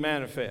be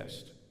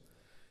manifest.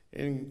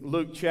 In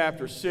Luke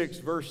chapter 6,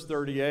 verse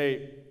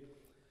 38,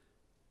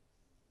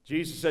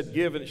 Jesus said,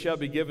 give and it shall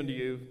be given to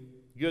you,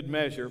 good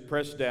measure,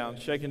 pressed down,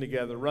 shaken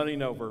together,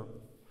 running over.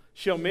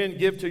 Shall men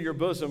give to your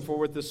bosom, for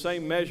with the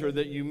same measure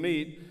that you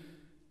meet,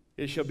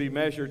 it shall be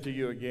measured to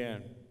you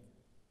again.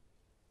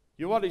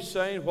 You know what he's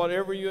saying?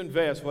 Whatever you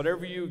invest,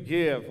 whatever you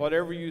give,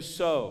 whatever you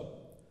sow,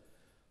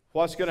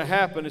 what's going to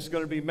happen is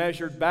going to be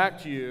measured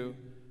back to you,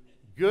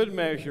 good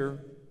measure,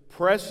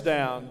 pressed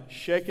down,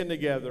 shaken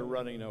together,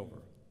 running over.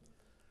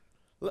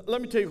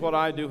 Let me tell you what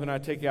I do when I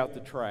take out the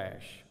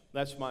trash.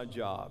 That's my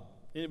job.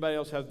 Anybody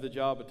else have the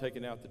job of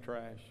taking out the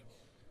trash?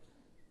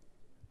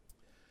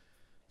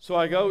 So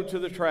I go to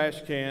the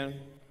trash can,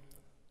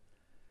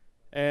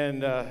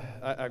 and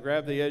I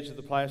grab the edge of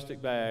the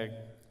plastic bag,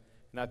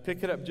 and I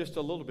pick it up just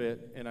a little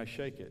bit, and I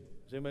shake it.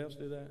 Does anybody else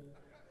do that?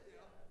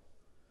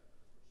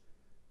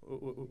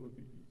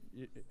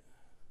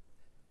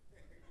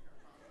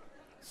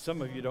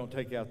 Some of you don't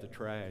take out the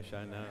trash,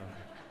 I know.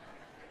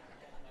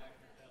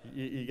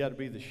 You got to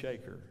be the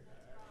shaker.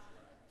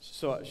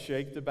 So I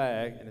shake the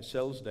bag and it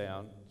settles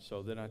down.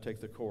 So then I take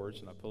the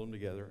cords and I pull them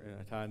together and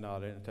I tie a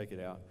knot in it and take it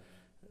out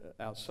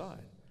outside.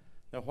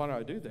 Now why do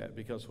I do that?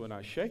 Because when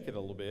I shake it a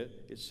little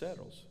bit, it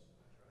settles.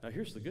 Now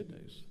here's the good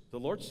news. The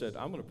Lord said,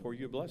 I'm going to pour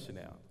you a blessing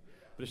out.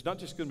 But it's not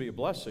just going to be a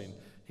blessing.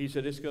 He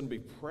said it's going to be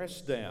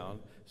pressed down.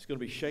 It's going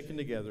to be shaken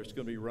together. It's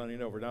going to be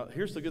running over. Now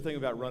here's the good thing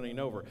about running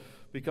over.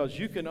 Because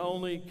you can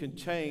only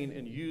contain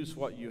and use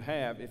what you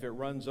have. If it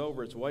runs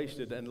over, it's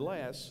wasted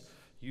unless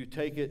you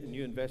take it and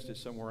you invest it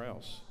somewhere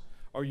else.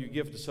 Or you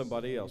give it to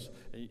somebody else.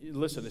 And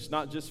listen, it's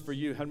not just for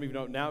you. How many of you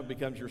know now it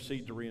becomes your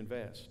seed to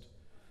reinvest?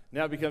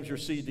 Now it becomes your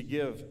seed to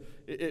give.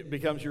 It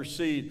becomes your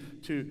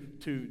seed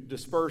to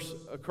disperse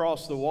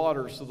across the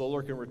water so the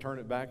Lord can return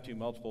it back to you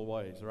multiple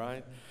ways,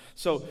 right?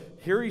 So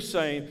here he's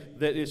saying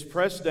that it's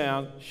pressed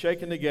down,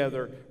 shaken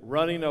together,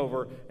 running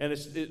over. And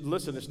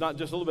listen, it's not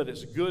just a little bit.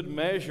 It's good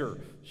measure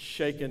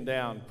shaken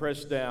down,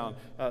 pressed down,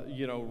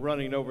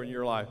 running over in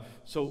your life.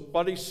 So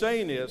what he's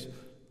saying is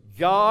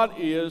God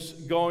is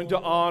going to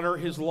honor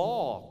his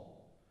law.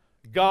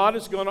 God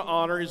is going to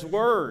honor his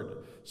word.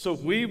 So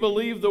if we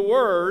believe the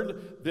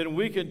word, then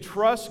we can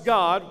trust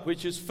God,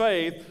 which is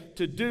faith,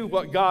 to do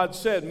what God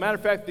said. Matter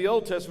of fact, the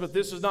Old Testament,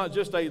 this is not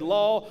just a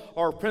law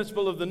or a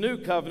principle of the new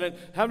covenant.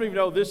 How many of you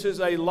know this is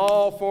a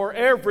law for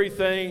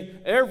everything,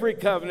 every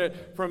covenant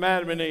from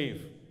Adam and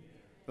Eve?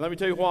 Let me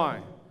tell you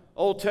why.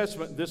 Old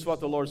Testament, this is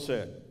what the Lord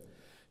said.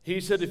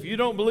 He said, if you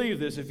don't believe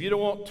this, if you don't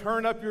want to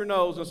turn up your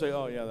nose and say,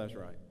 oh yeah, that's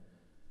right.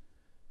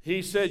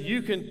 He said,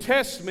 you can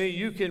test me,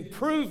 you can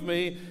prove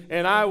me,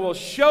 and I will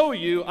show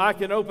you I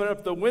can open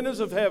up the windows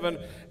of heaven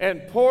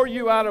and pour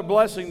you out a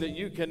blessing that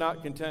you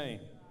cannot contain.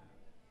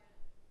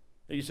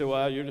 And you say,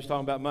 well, you're just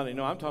talking about money.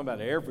 No, I'm talking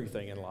about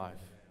everything in life.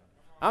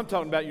 I'm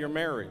talking about your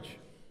marriage.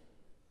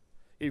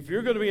 If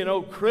you're going to be an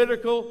old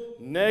critical,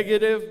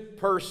 negative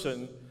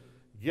person,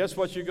 guess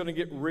what you're going to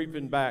get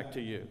reaping back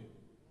to you?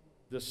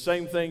 The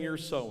same thing you're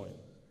sowing.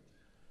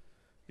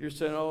 You're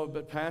saying, oh,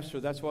 but Pastor,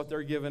 that's what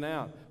they're giving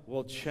out.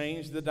 Well,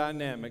 change the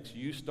dynamics.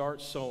 You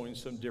start sowing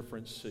some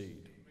different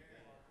seed.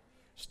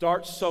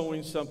 Start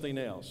sowing something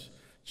else.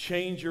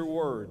 Change your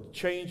word.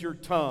 Change your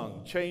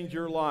tongue. Change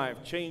your life.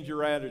 Change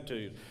your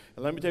attitude.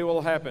 And let me tell you what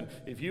will happen.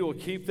 If you will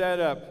keep that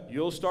up,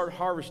 you'll start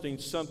harvesting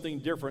something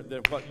different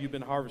than what you've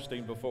been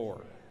harvesting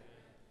before.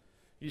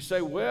 You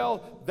say,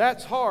 well,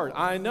 that's hard.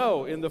 I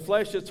know. In the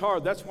flesh, it's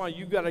hard. That's why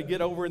you've got to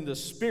get over in the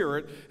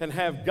spirit and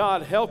have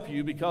God help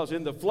you, because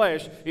in the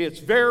flesh, it's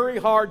very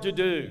hard to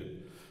do.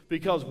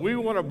 Because we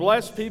want to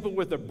bless people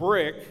with a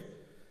brick,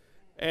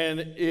 and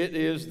it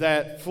is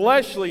that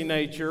fleshly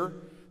nature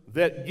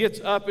that gets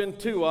up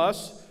into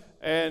us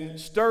and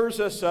stirs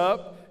us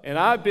up. And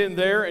I've been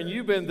there, and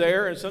you've been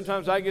there, and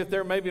sometimes I get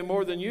there maybe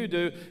more than you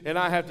do, and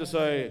I have to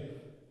say,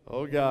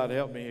 oh, God,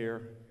 help me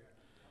here.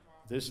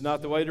 This is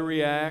not the way to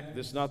react.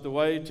 This is not the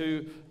way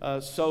to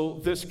sow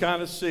this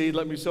kind of seed.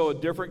 Let me sow a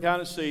different kind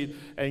of seed.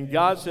 And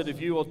God said, if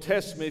you will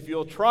test me, if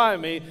you'll try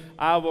me,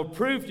 I will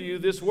prove to you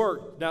this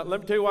work. Now, let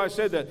me tell you why I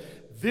said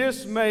that.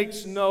 This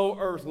makes no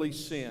earthly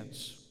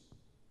sense.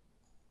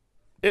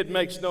 It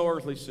makes no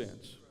earthly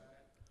sense.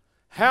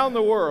 How in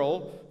the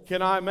world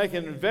can I make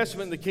an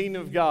investment in the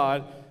kingdom of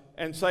God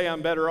and say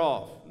I'm better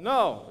off?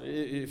 No.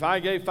 If I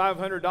gave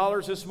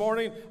 $500 this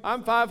morning,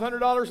 I'm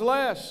 $500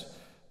 less.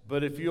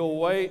 But if you'll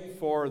wait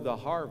for the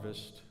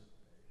harvest,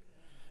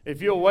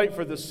 if you'll wait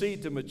for the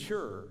seed to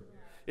mature,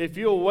 if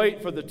you'll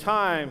wait for the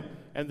time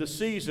and the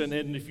season,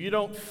 and if you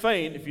don't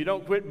faint, if you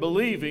don't quit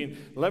believing,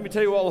 let me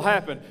tell you what will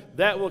happen.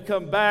 That will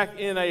come back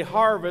in a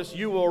harvest.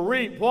 You will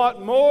reap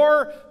what?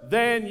 More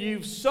than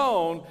you've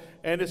sown.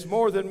 And it's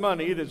more than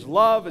money. It is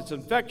love, it's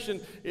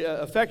affection,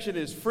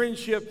 it's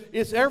friendship,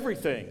 it's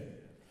everything.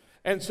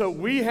 And so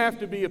we have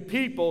to be a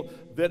people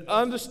that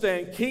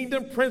understand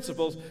kingdom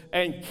principles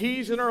and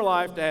keys in our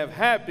life to have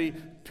happy,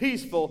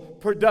 peaceful,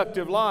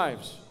 productive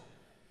lives.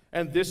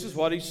 And this is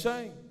what he's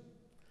saying.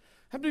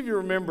 How many of you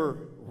remember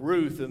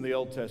Ruth in the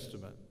Old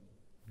Testament?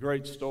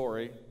 Great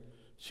story.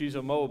 She's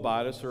a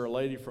Moabitess, or a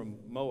lady from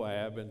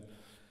Moab. And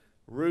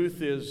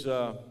Ruth is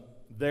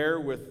there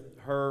with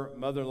her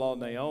mother-in-law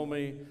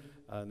Naomi,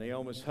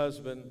 Naomi's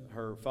husband,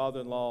 her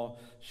father-in-law.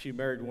 She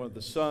married one of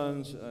the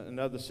sons.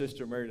 Another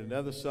sister married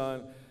another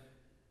son.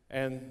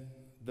 And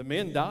the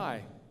men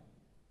die.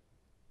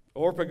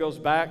 Orpah goes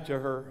back to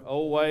her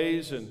old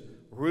ways, and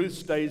Ruth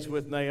stays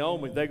with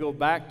Naomi. They go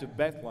back to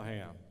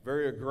Bethlehem,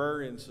 very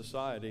agrarian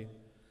society.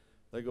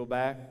 They go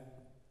back.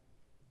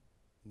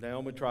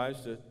 Naomi tries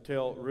to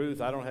tell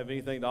Ruth, I don't have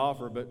anything to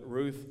offer, but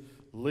Ruth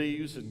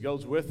leaves and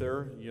goes with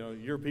her. You know,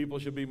 your people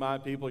shall be my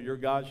people, your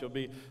God shall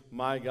be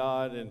my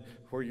God, and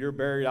where you're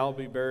buried, I'll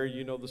be buried.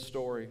 You know the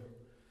story.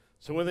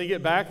 So when they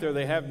get back there,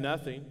 they have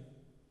nothing.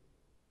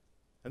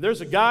 And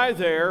there's a guy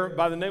there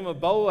by the name of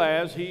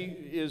Boaz. He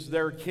is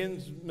their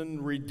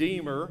kinsman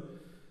redeemer,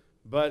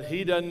 but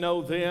he doesn't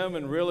know them,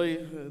 and really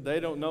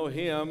they don't know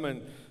him.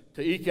 And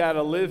to eke out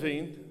a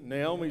living,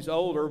 Naomi's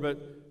older,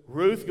 but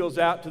Ruth goes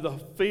out to the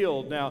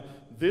field. Now,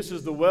 This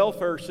is the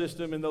welfare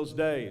system in those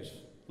days.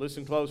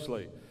 Listen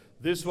closely.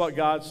 This is what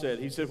God said.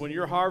 He said, when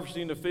you're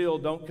harvesting the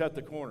field, don't cut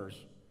the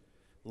corners.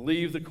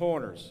 Leave the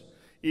corners.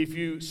 If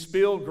you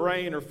spill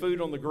grain or food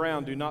on the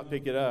ground, do not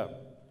pick it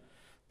up.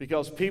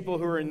 Because people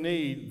who are in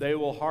need, they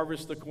will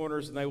harvest the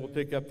corners and they will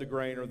pick up the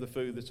grain or the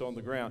food that's on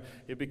the ground.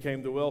 It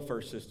became the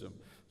welfare system.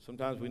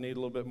 Sometimes we need a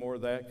little bit more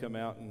of that. Come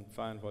out and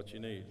find what you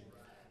need.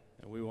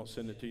 And we won't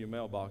send it to your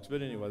mailbox.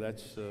 But anyway,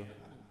 that's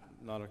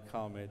not a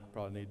comment.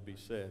 Probably need to be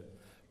said.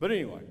 But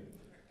anyway,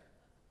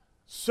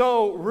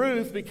 so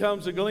Ruth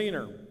becomes a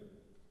gleaner.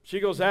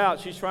 She goes out.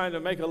 She's trying to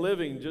make a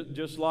living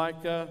just like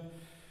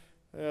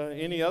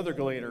any other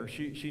gleaner.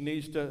 She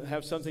needs to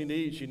have something to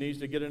eat. She needs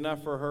to get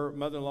enough for her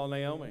mother-in-law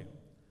Naomi.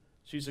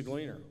 She's a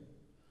gleaner.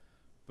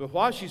 But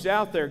while she's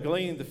out there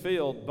gleaning the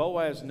field,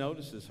 Boaz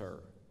notices her.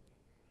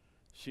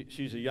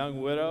 She's a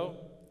young widow.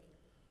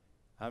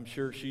 I'm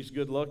sure she's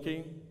good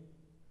looking.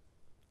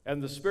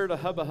 And the spirit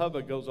of hubba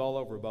hubba goes all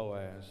over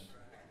Boaz.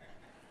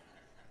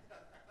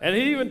 And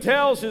he even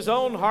tells his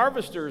own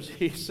harvesters,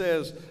 he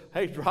says,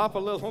 hey, drop a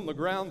little on the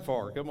ground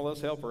for her. Come on,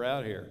 let's help her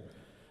out here.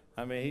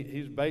 I mean,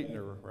 he's baiting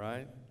her,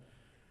 right?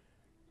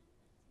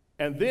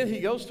 And then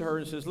he goes to her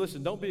and says,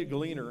 listen, don't be a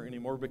gleaner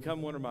anymore.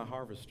 Become one of my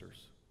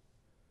harvesters.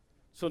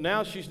 So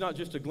now she's not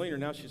just a gleaner.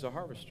 Now she's a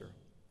harvester.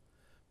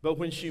 But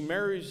when she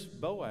marries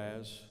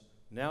Boaz,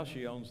 now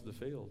she owns the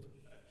field.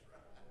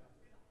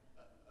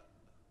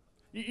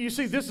 You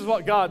see, this is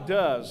what God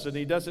does, and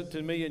he does it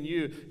to me and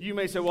you. You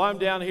may say, well, I'm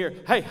down here.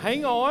 Hey,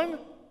 hang on.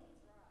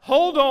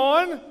 Hold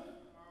on.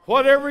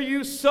 Whatever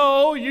you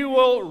sow, you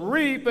will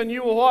reap, and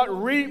you will what?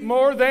 Reap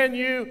more than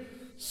you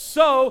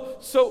sow.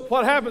 So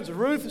what happens?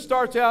 Ruth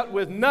starts out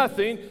with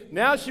nothing.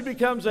 Now she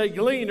becomes a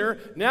gleaner.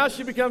 Now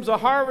she becomes a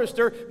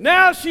harvester.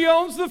 Now she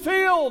owns the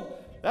field.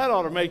 That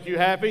ought to make you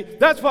happy.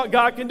 That's what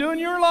God can do in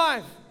your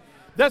life.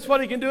 That's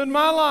what he can do in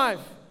my life.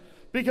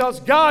 Because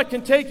God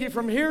can take you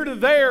from here to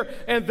there,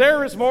 and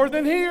there is more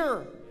than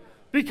here.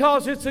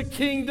 Because it's a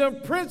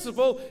kingdom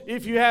principle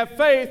if you have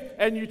faith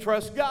and you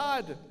trust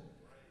God.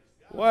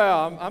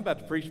 Well, I'm about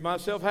to preach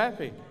myself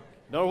happy.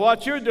 Know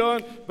what you're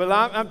doing, but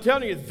I'm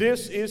telling you,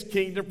 this is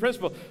kingdom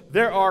principle.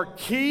 There are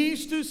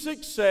keys to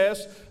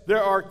success.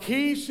 There are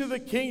keys to the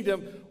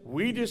kingdom.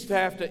 We just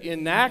have to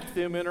enact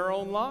them in our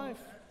own life.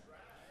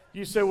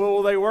 You say, well,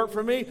 will they work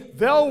for me?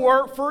 They'll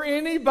work for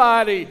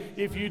anybody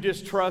if you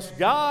just trust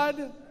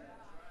God.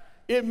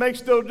 It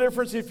makes no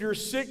difference if you're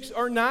 6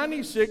 or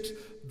 96.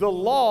 The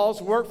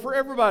laws work for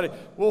everybody.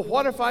 Well,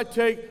 what if I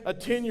take a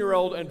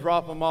 10-year-old and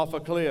drop them off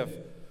a cliff?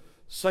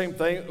 Same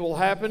thing will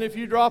happen if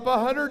you drop a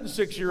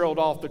 106-year-old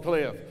off the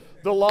cliff.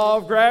 The law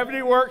of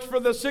gravity works for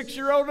the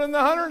 6-year-old and the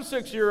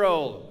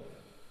 106-year-old.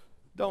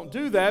 Don't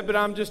do that, but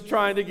I'm just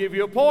trying to give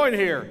you a point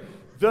here.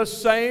 The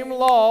same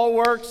law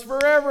works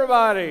for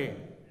everybody.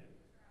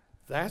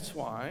 That's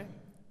why,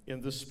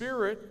 in the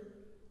Spirit,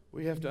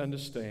 we have to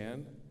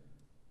understand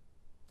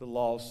the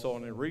law of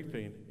sowing and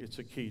reaping. It's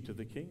a key to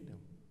the kingdom.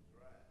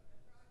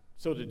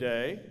 So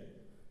today,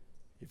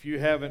 if you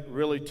haven't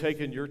really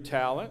taken your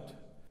talent,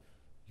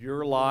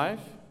 your life,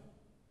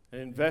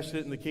 and invested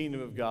it in the kingdom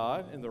of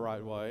God in the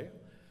right way,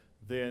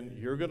 then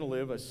you're going to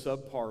live a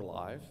subpar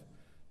life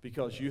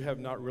because you have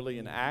not really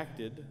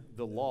enacted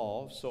the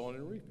law of sowing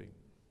and reaping.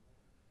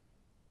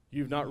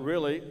 You've not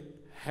really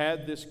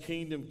had this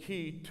kingdom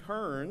key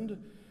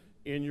turned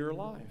in your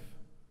life.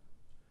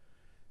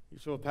 You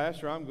say, well,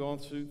 Pastor, I'm going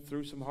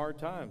through some hard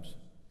times.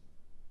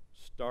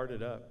 Start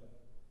it up.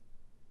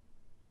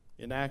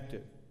 Enact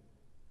it.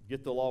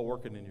 Get the law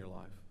working in your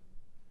life.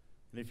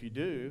 And if you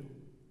do,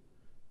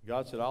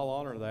 God said, I'll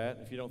honor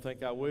that. If you don't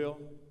think I will,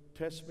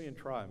 test me and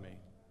try me.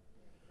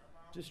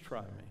 Just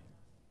try me.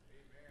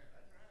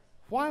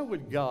 Why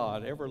would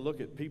God ever look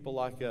at people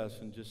like us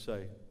and just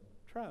say,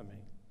 try me?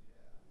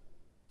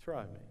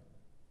 Try me.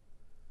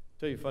 I'll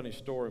tell you a funny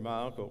story.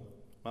 My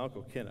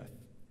uncle Kenneth,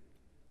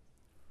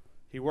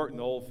 he worked in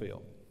the oil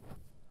field.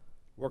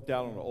 Worked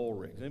out on the oil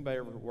rigs. Anybody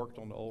ever worked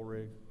on the oil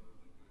rig?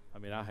 I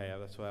mean, I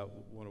have. That's one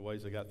of the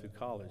ways I got through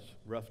college,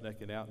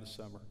 roughnecking out in the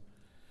summer.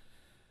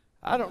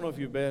 I don't know if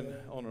you've been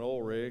on an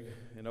oil rig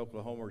in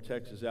Oklahoma or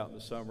Texas out in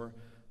the summer.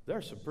 There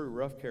are some pretty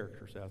rough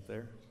characters out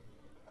there.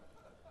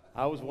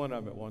 I was one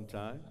of them at one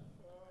time.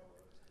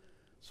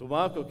 So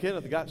my Uncle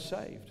Kenneth got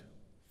saved,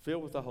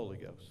 filled with the Holy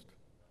Ghost.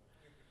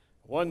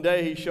 One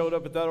day he showed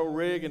up at that old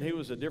rig, and he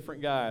was a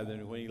different guy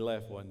than when he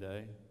left one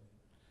day.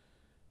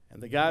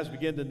 And the guys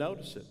began to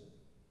notice it.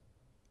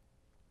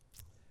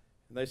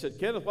 And they said,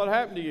 Kenneth, what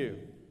happened to you?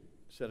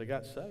 He said, I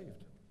got saved.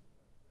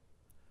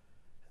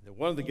 And then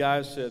one of the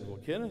guys said, well,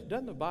 Kenneth,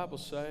 doesn't the Bible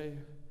say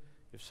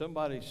if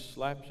somebody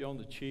slaps you on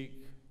the cheek,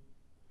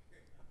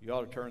 you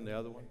ought to turn the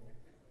other one?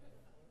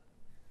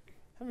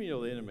 How many of you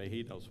know the enemy,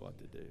 he knows what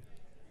to do?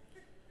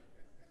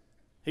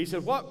 He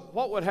said,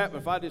 what would happen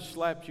if I just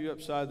slapped you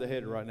upside the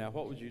head right now?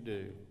 What would you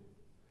do?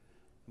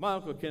 My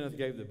Uncle Kenneth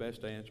gave the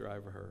best answer I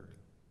ever heard.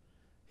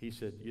 He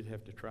said, you'd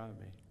have to try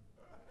me.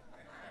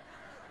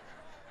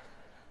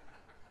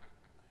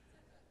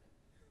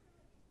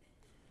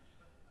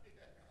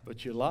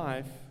 But your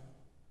life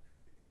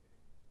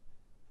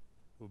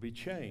be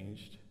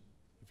changed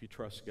if you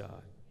trust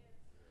God.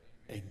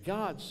 And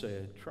God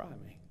said, try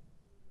me.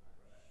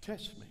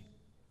 Test me.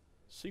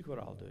 See what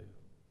I'll do.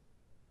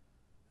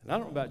 And I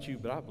don't know about you,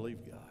 but I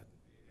believe God.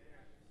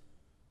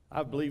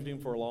 I've believed him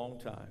for a long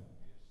time.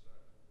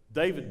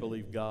 David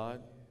believed God.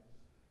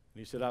 And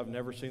he said, I've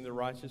never seen the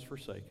righteous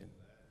forsaken,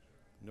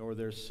 nor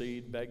their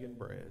seed begging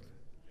bread,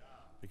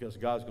 because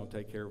God's going to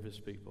take care of his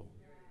people.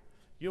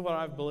 You know what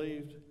I've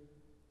believed?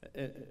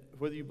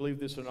 Whether you believe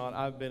this or not,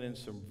 I've been in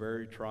some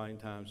very trying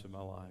times in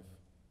my life.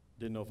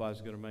 Didn't know if I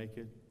was going to make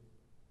it.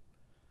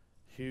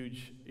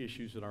 Huge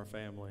issues in our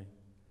family.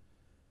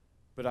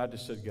 But I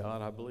just said,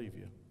 God, I believe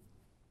you.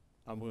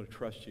 I'm going to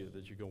trust you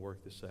that you're going to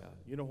work this out.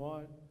 You know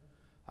what?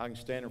 I can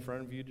stand in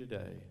front of you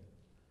today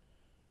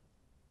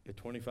at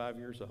 25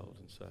 years old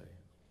and say,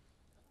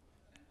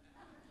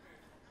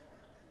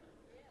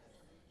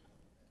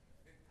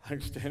 I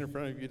can stand in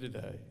front of you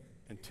today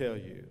and tell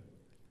you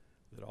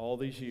that all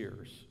these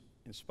years,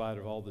 in spite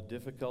of all the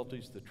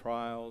difficulties, the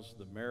trials,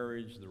 the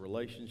marriage, the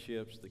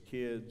relationships, the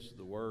kids,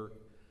 the work,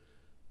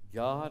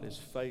 God is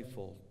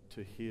faithful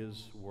to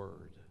his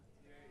word.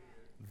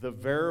 The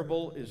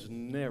variable is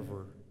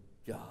never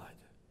God.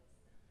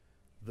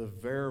 The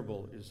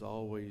variable is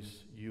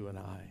always you and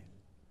I.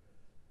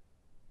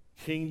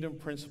 Kingdom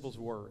principles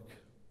work.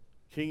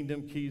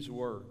 Kingdom keys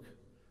work.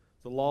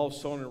 The law of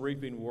sowing and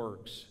reaping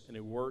works, and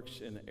it works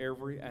in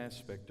every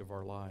aspect of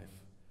our life.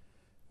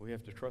 We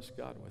have to trust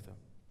God with them.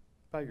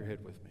 Bow your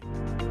head with me.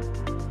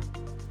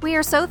 We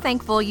are so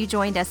thankful you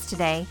joined us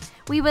today.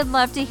 We would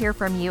love to hear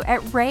from you at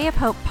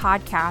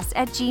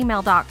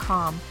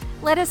rayofhopepodcast@gmail.com.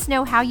 Let us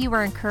know how you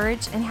were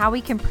encouraged and how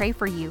we can pray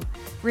for you.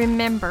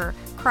 Remember,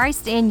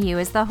 Christ in you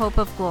is the hope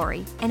of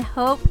glory, and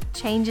hope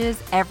changes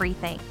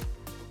everything.